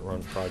Pheasant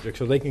Run project,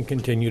 so they can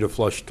continue to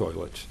flush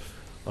toilets.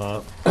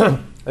 I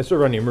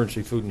serve on the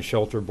Emergency Food and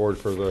Shelter Board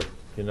for the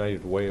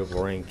United Way of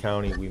Lorain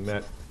County. We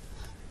met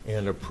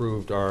and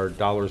approved our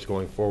dollars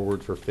going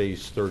forward for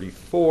Phase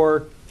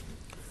 34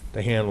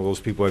 to handle those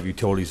people who have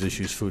utilities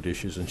issues, food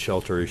issues, and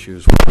shelter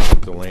issues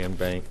with the land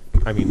bank.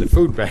 I mean, the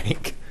food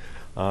bank.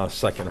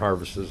 Second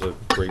Harvest is a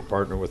great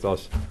partner with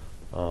us.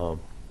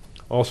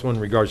 Also, in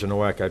regards to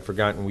NOAC, I'd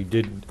forgotten we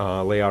did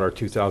lay out our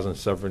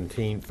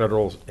 2017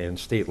 federal and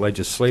state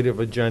legislative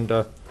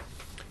agenda,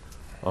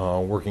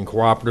 working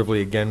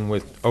cooperatively again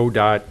with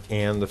ODOT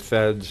and the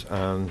feds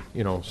on,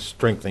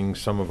 strengthening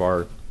some of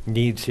our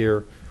needs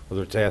here,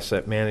 whether it's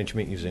asset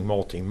management using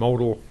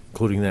multimodal,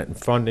 including that in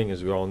funding.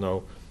 As we all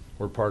know,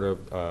 we're part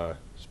of a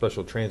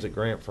special transit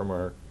grant from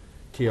our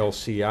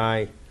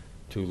TLCI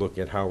to look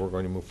at how we're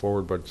going to move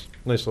forward, but it's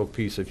a nice little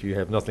piece if you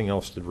have nothing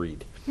else to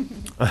read.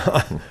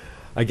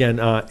 Again,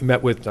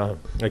 met with, I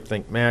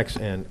think, Max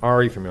and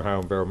Ari from the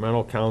Ohio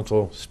Environmental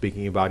Council,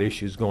 speaking about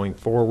issues going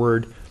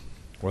forward,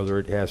 whether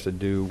it has to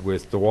do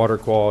with the water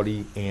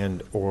quality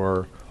and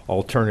or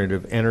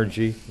alternative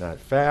energy, not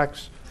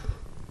facts.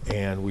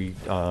 And we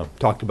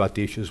talked about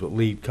the issues with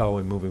Lead Co.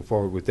 and moving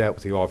forward with that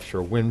with the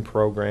offshore wind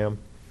program.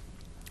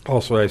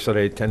 Also, I said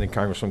I attended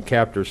Congressman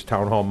Capter's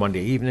town hall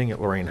Monday evening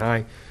at Lorain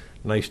High.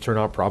 Nice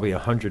turnout, probably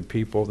 100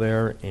 people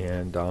there,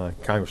 and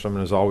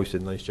Congresswoman, as always,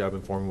 did a nice job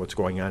informing what's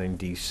going on in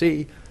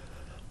D.C.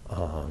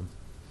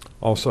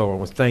 Also, I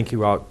want to thank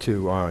you out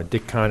to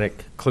Dick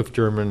Connick, Cliff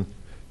German,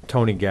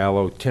 Tony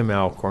Gallo, Tim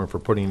Alcorn for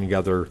putting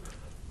together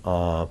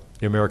the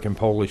American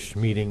Polish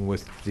meeting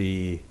with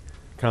the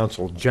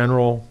Consul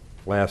General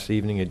last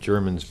evening at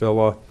German's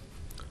Villa.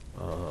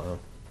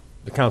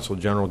 The Consul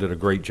General did a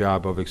great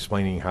job of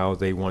explaining how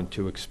they want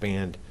to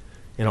expand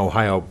in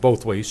Ohio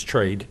both ways,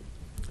 trade.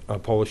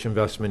 Polish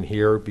investment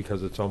here,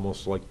 because it's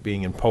almost like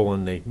being in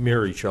Poland. They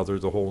mirror each other,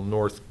 the whole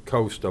north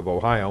coast of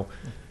Ohio,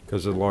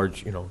 because of the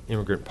large,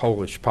 immigrant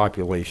Polish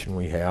population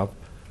we have.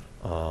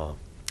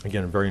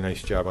 Again, a very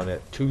nice job on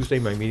that. Tuesday,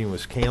 my meeting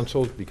was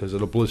canceled because of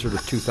the blizzard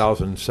of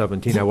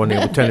 2017. I wasn't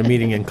able to attend a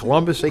meeting in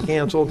Columbus. They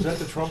canceled. Is that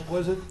the Trump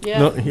blizzard? Yeah.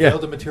 No, yeah.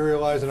 Failed to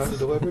materialize and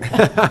under-delivered?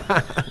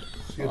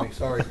 Excuse me,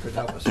 sorry, couldn't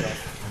help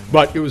myself.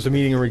 But it was a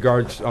meeting in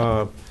regards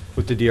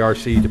with the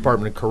DRC,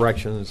 Department of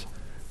Corrections,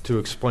 to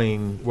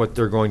explain what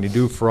they're going to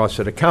do for us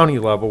at a county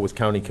level with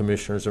county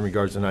commissioners in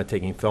regards to not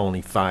taking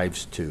felony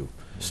fives to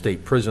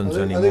state prisons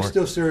anymore. Are they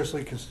still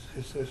seriously?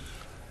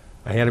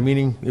 I had a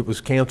meeting, it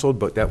was canceled,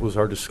 but that was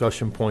our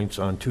discussion points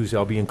on Tuesday.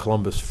 I'll be in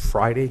Columbus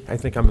Friday. I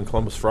think I'm in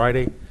Columbus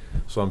Friday,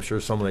 so I'm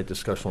sure some of that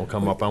discussion will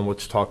come up on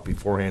what's talked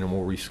beforehand, and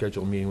we'll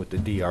reschedule a meeting with the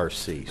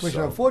DRC.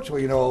 Commissioner,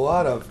 unfortunately, a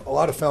lot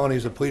of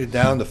felonies are pleaded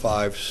down to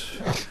fives,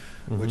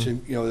 which,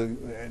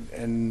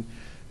 and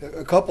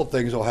a couple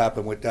things will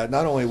happen with that.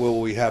 Not only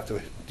will we have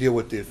to deal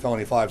with the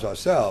felony fives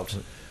ourselves,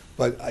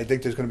 but I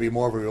think there's going to be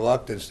more of a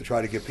reluctance to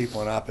try to give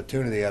people an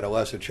opportunity at a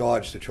lesser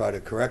charge to try to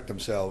correct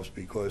themselves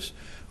because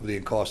of the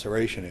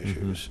incarceration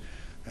issues.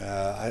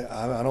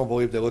 I don't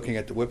believe they're looking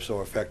at the whipsaw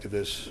effect of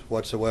this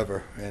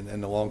whatsoever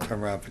and the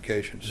long-term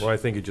ramifications. Well, I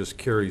think it just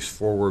carries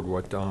forward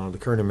what the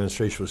current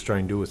administration was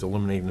trying to do with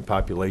eliminating the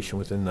population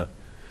within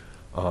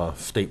the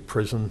state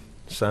prison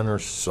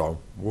centers. So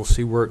we'll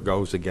see where it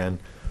goes again.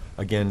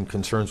 Again,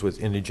 concerns with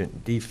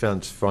indigent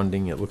defense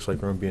funding. It looks like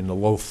we're going to be in the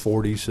low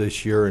 40s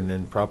this year, and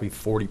then probably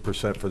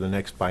 40% for the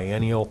next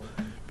biennial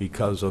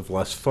because of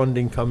less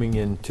funding coming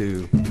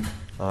into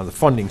the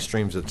funding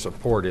streams that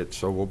support it.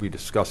 So we'll be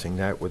discussing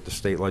that with the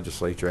state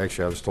legislature.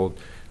 Actually, I was told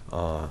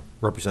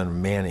Representative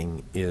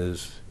Manning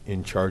is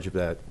in charge of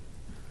that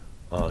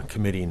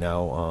committee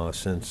now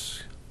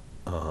since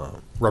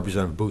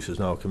Representative Booth is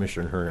now a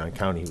commissioner in Huron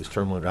County. He was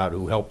terminated out,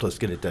 who helped us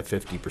get it to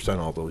 50%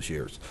 all those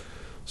years.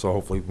 So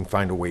hopefully we can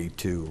find a way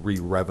to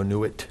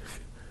re-revenue it.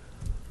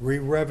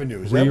 Re-revenue.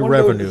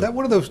 Re-revenue. Is that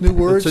one of those new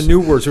words? It's a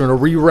new word. So we're going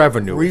to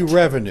re-revenue.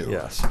 Re-revenue.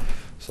 Yes.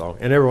 So,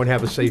 and everyone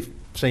have a safe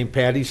St.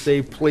 Patty's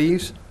Day,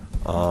 please.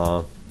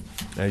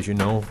 As you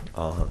know,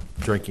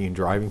 drinking and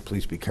driving,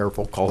 please be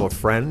careful. Call a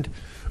friend.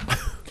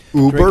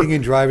 Uber. Drinking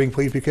and driving,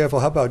 please be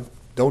careful. How about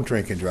don't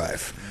drink and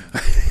drive?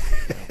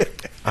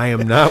 I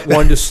am not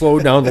one to slow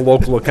down the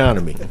local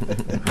economy.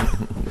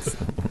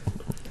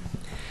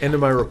 End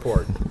of my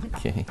report.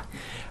 Okay.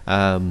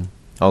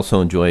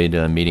 Also enjoyed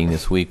a meeting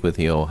this week with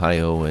the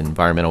Ohio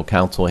Environmental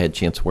Council. I had a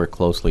chance to work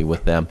closely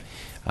with them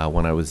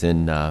when I was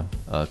in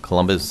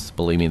Columbus.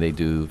 Believe me, they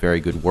do very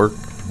good work.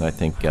 I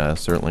think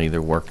certainly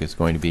their work is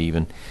going to be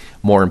even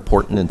more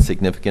important and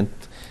significant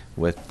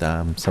with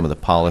some of the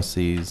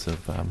policies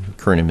of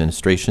current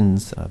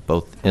administrations,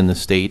 both in the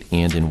state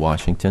and in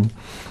Washington.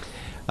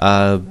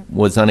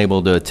 Was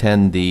unable to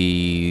attend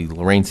the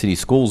Lorain City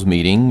Schools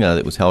meeting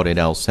that was held at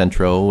El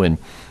Centro, and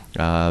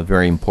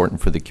very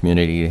important for the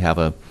community to have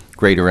a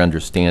greater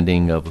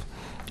understanding of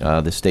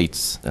the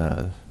state's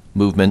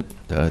movement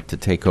to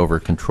take over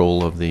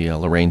control of the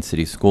Lorain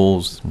City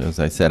Schools. As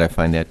I said, I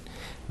find that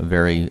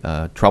very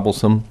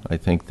troublesome. I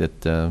think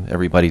that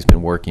everybody's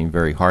been working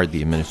very hard,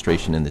 the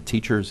administration and the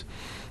teachers,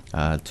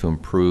 to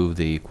improve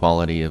the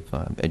quality of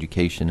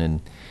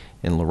education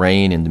in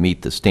Lorain and to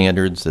meet the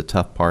standards. The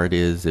tough part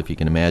is, if you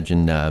can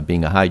imagine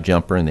being a high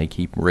jumper and they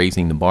keep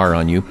raising the bar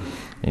on you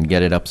and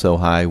get it up so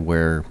high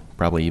where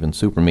probably even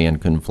Superman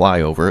couldn't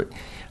fly over it,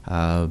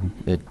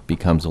 it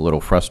becomes a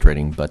little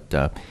frustrating.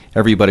 But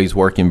everybody's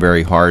working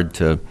very hard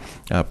to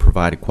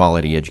provide a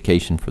quality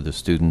education for the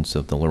students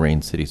of the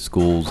Lorain City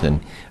Schools,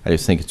 and I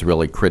just think it's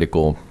really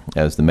critical,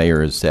 as the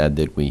mayor has said,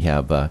 that we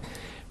have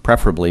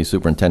preferably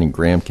Superintendent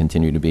Graham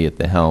continue to be at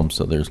the helm,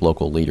 so there's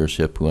local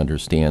leadership who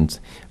understands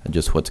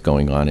just what's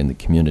going on in the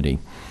community.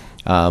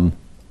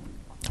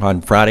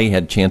 On Friday,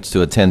 had a chance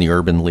to attend the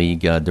Urban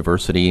League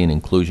Diversity and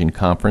Inclusion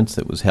Conference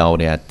that was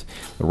held at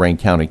Lorain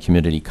County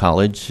Community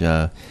College.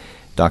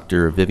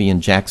 Dr.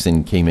 Vivian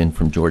Jackson came in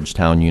from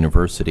Georgetown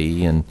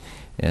University and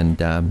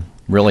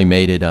really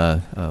made it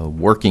a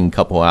working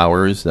couple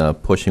hours,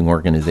 pushing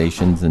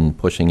organizations and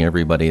pushing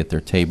everybody at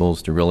their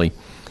tables to really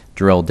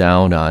drill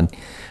down on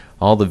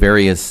all the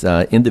various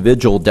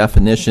individual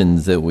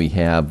definitions that we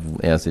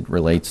have as it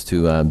relates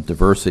to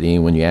diversity.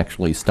 When you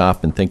actually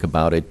stop and think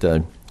about it,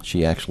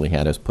 she actually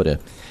had us put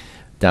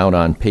down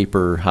on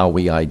paper how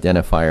we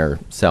identify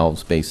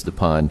ourselves based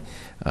upon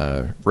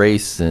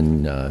race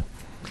and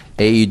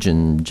age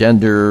and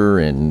gender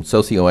and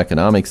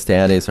socioeconomic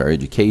status, our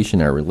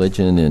education, our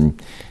religion,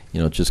 and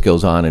it just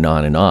goes on and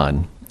on and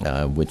on,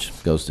 which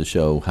goes to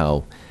show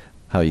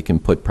how you can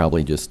put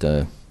probably just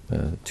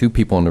two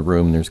people in the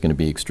room, there's going to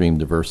be extreme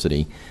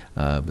diversity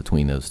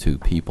between those two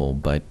people.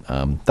 But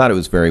thought it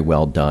was very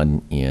well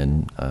done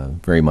and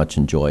very much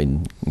enjoyed.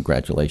 And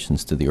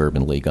congratulations to the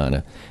Urban League on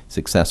a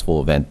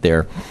successful event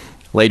there.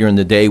 Later in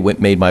the day,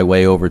 made my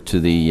way over to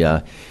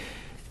the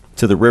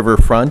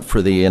riverfront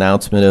for the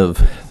announcement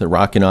of the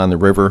Rockin' on the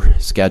River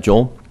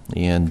schedule.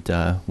 And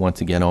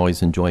once again,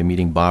 always enjoy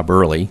meeting Bob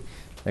Early.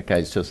 That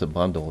guy's just a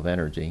bundle of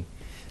energy.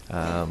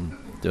 And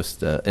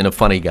a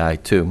funny guy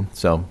too.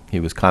 So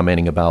he was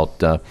commenting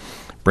about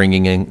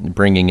bringing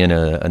in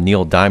a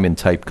Neil Diamond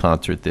type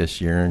concert this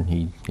year,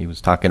 and he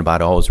was talking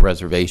about all his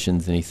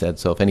reservations, and he said,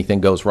 so if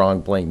anything goes wrong,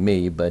 blame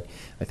me. But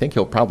I think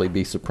he'll probably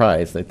be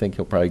surprised. I think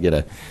he'll probably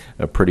get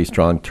a pretty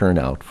strong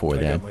turnout for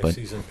that. I got my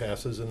season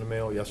passes in the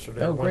mail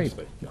yesterday. Oh, great,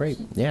 Wednesday. Yes. great.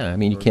 Yeah, I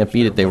mean, you can't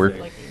beat it. They were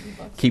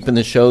keeping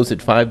the shows at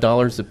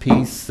 $5 a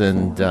piece,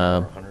 and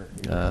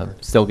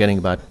still getting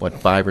about,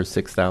 5,000 or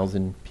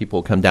 6,000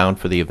 people come down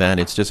for the event.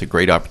 It's just a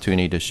great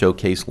opportunity to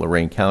showcase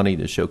Lorain County,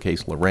 to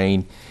showcase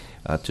Lorain,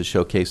 to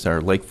showcase our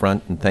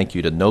lakefront, and thank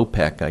you to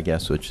NOPEC, I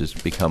guess, which has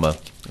become a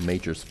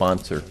major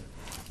sponsor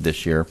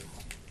this year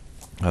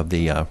of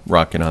the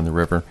Rockin' on the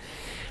River.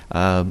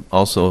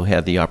 Also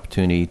had the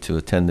opportunity to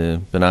attend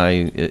the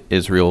B'nai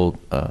Israel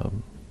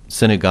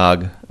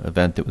synagogue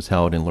event that was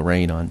held in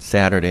Lorain on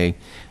Saturday.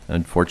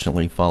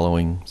 Unfortunately,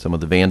 following some of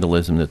the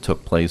vandalism that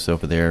took place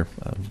over there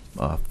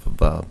off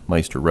of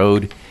Meister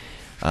Road.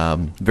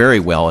 Very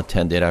well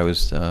attended. I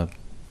was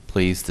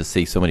pleased to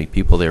see so many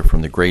people there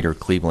from the greater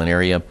Cleveland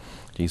area.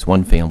 Geez,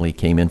 one family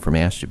came in from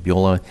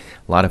Ashtabula.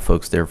 A lot of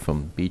folks there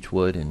from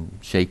Beechwood and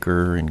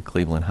Shaker and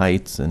Cleveland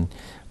Heights, and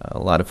a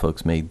lot of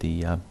folks made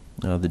the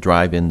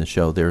drive in to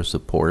show their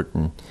support.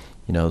 And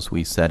as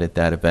we said at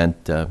that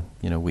event,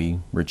 we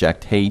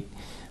reject hate.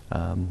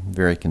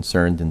 Very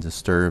concerned and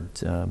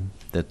disturbed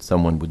that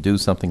someone would do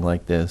something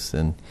like this,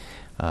 and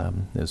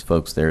As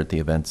folks there at the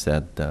event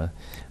said,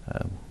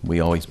 we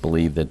always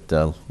believe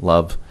that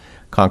love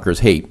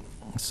conquers hate.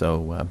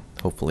 So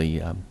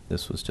hopefully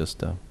this was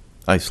just an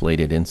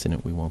isolated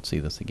incident. We won't see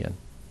this again.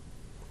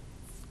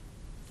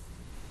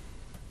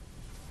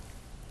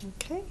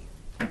 Okay.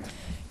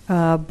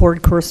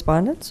 Board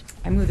correspondence.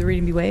 I move the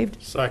reading be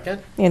waived.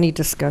 Second. Any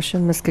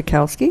discussion? Ms.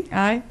 Kukowski?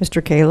 Aye.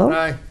 Mr. Kalo?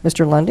 Aye.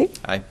 Mr. Lundy.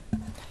 Aye.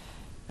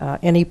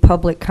 Any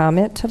public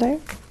comment today?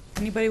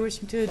 Anybody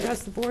wishing to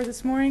address the board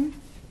this morning?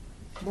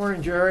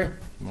 Morning, Jerry.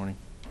 Good morning.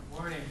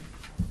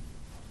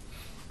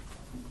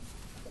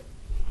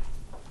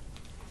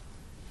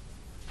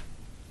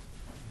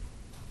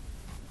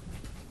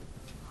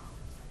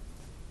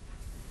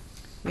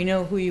 We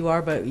know who you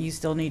are, but you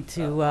still need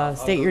to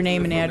state your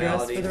name and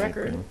address for the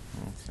record.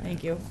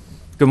 Thank you.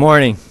 Good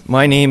morning.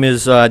 My name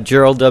is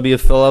Gerald W.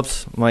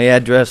 Phillips. My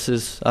address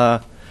is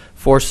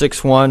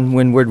 461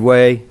 Windward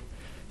Way,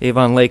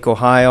 Avon Lake,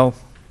 Ohio,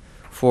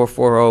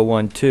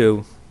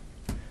 44012.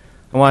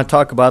 I want to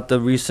talk about the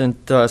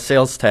recent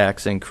sales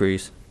tax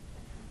increase.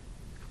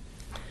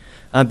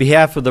 On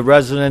behalf of the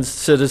residents,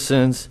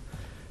 citizens,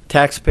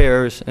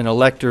 taxpayers, and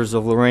electors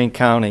of Lorain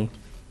County,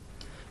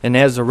 and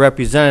as a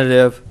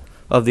representative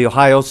of the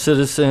Ohio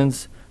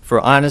Citizens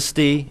for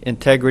Honesty,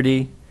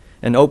 Integrity,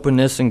 and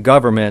Openness in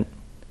Government,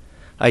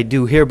 I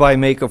do hereby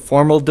make a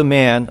formal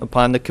demand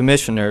upon the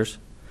Commissioners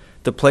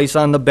to place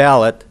on the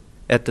ballot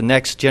at the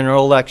next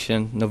general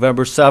election,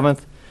 November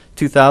 7th,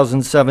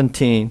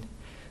 2017,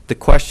 the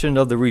question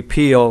of the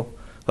repeal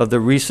of the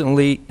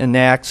recently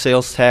enacted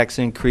sales tax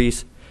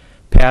increase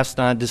passed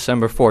on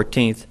December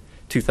 14th,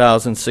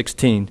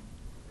 2016.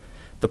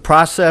 The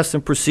process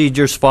and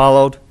procedures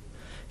followed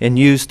and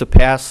used to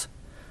pass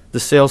the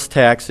sales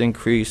tax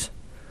increase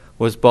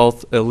was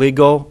both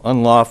illegal,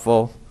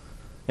 unlawful,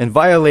 and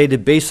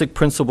violated basic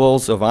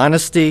principles of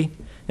honesty,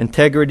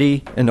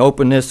 integrity, and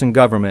openness in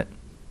government.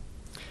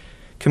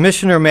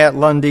 Commissioner Matt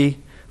Lundy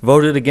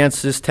voted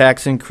against this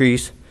tax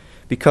increase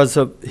because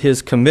of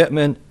his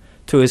commitment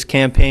to his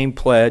campaign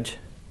pledge,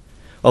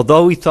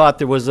 although he thought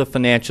there was a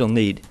financial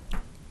need.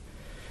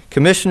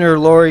 Commissioner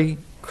Lori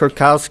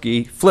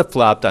Kurkowski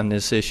flip-flopped on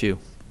this issue.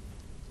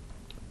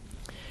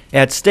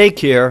 At stake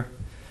here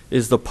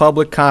is the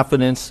public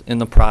confidence in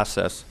the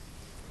process.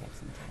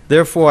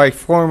 Therefore, I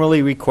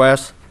formally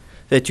request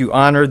that you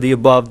honor the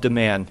above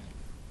demand.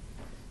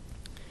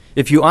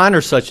 If you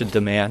honor such a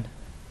demand,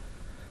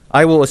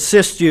 I will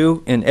assist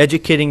you in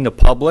educating the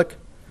public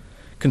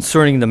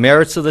concerning the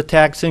merits of the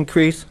tax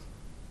increase,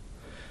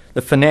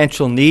 the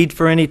financial need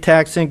for any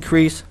tax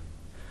increase,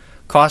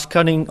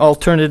 cost-cutting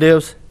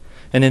alternatives,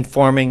 and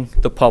informing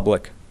the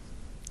public.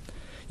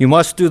 You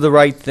must do the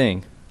right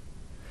thing.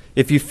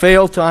 If you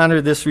fail to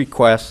honor this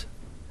request,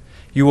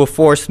 you will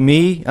force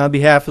me, on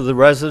behalf of the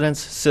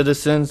residents,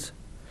 citizens,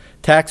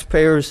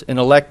 taxpayers, and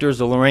electors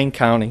of Lorain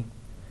County,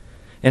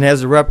 and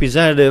as a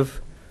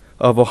representative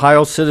of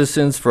Ohio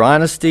Citizens for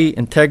Honesty,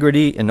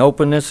 Integrity, and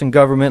Openness in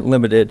Government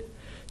Limited,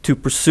 to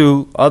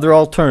pursue other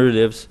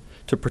alternatives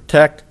to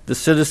protect the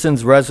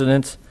citizens,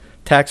 residents,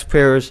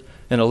 taxpayers,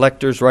 and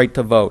electors' right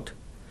to vote,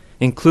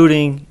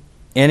 including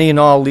any and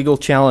all legal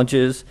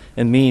challenges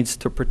and means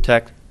to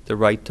protect the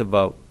right to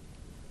vote.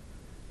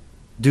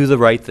 Do the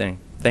right thing.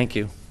 Thank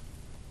you.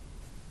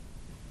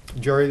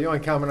 Jerry, the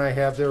only comment I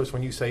have there is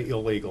when you say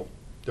illegal.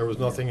 There was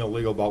nothing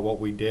illegal about what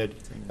we did.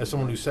 As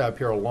someone who sat up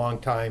here a long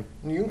time,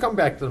 you can come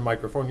back to the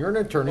microphone. You're an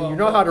attorney. You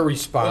know how to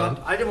respond.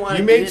 Well, I didn't want you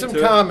to made get some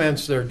into it.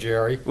 comments there,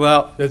 Jerry,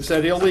 Well, that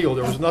said illegal.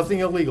 There was nothing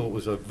illegal. It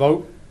was a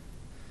vote.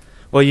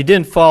 well, you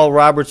didn't follow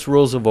Robert's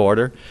Rules of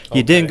Order. You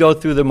Okay. didn't go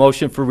through the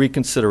motion for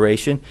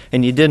reconsideration,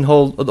 and you didn't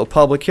hold the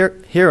public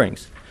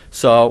hearings.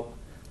 So,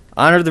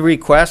 honor the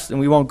request, and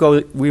we won't go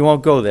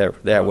there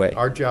that way.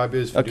 Our job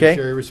is Okay.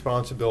 fiduciary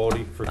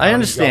responsibility for I county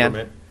understand.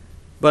 government.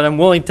 But I'm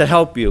willing to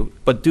help you,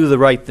 but do the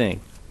right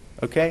thing.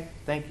 Okay?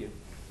 Thank you.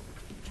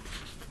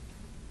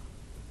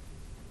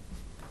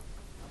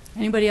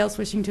 Anybody else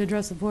wishing to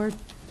address the board?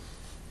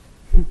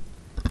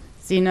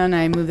 Seeing none,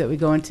 I move that we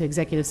go into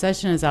executive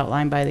session as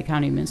outlined by the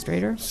county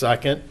administrator.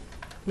 Second.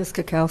 Ms.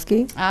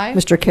 Kukowski? Aye.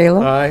 Mr.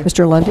 Kalo? Aye.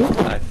 Mr. Lundy.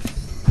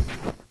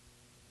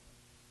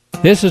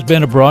 This has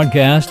been a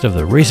broadcast of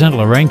the recent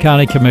Lorain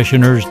County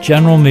Commissioners'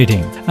 General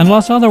Meeting.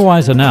 Unless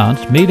otherwise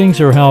announced, meetings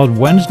are held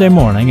Wednesday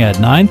morning at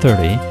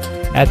 9:30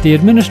 at the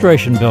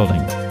Administration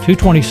Building,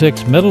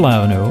 226 Middle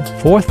Avenue,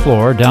 4th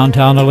floor,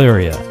 downtown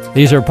Elyria.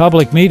 These are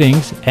public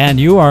meetings, and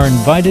you are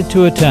invited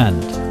to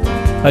attend.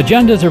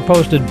 Agendas are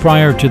posted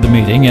prior to the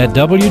meeting at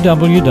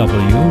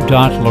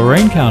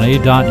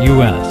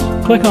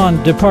www.loraincounty.us. Click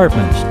on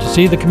Departments to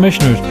see the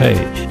Commissioners page,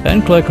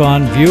 then click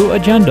on View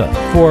Agenda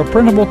for a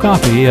printable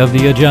copy of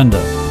the agenda.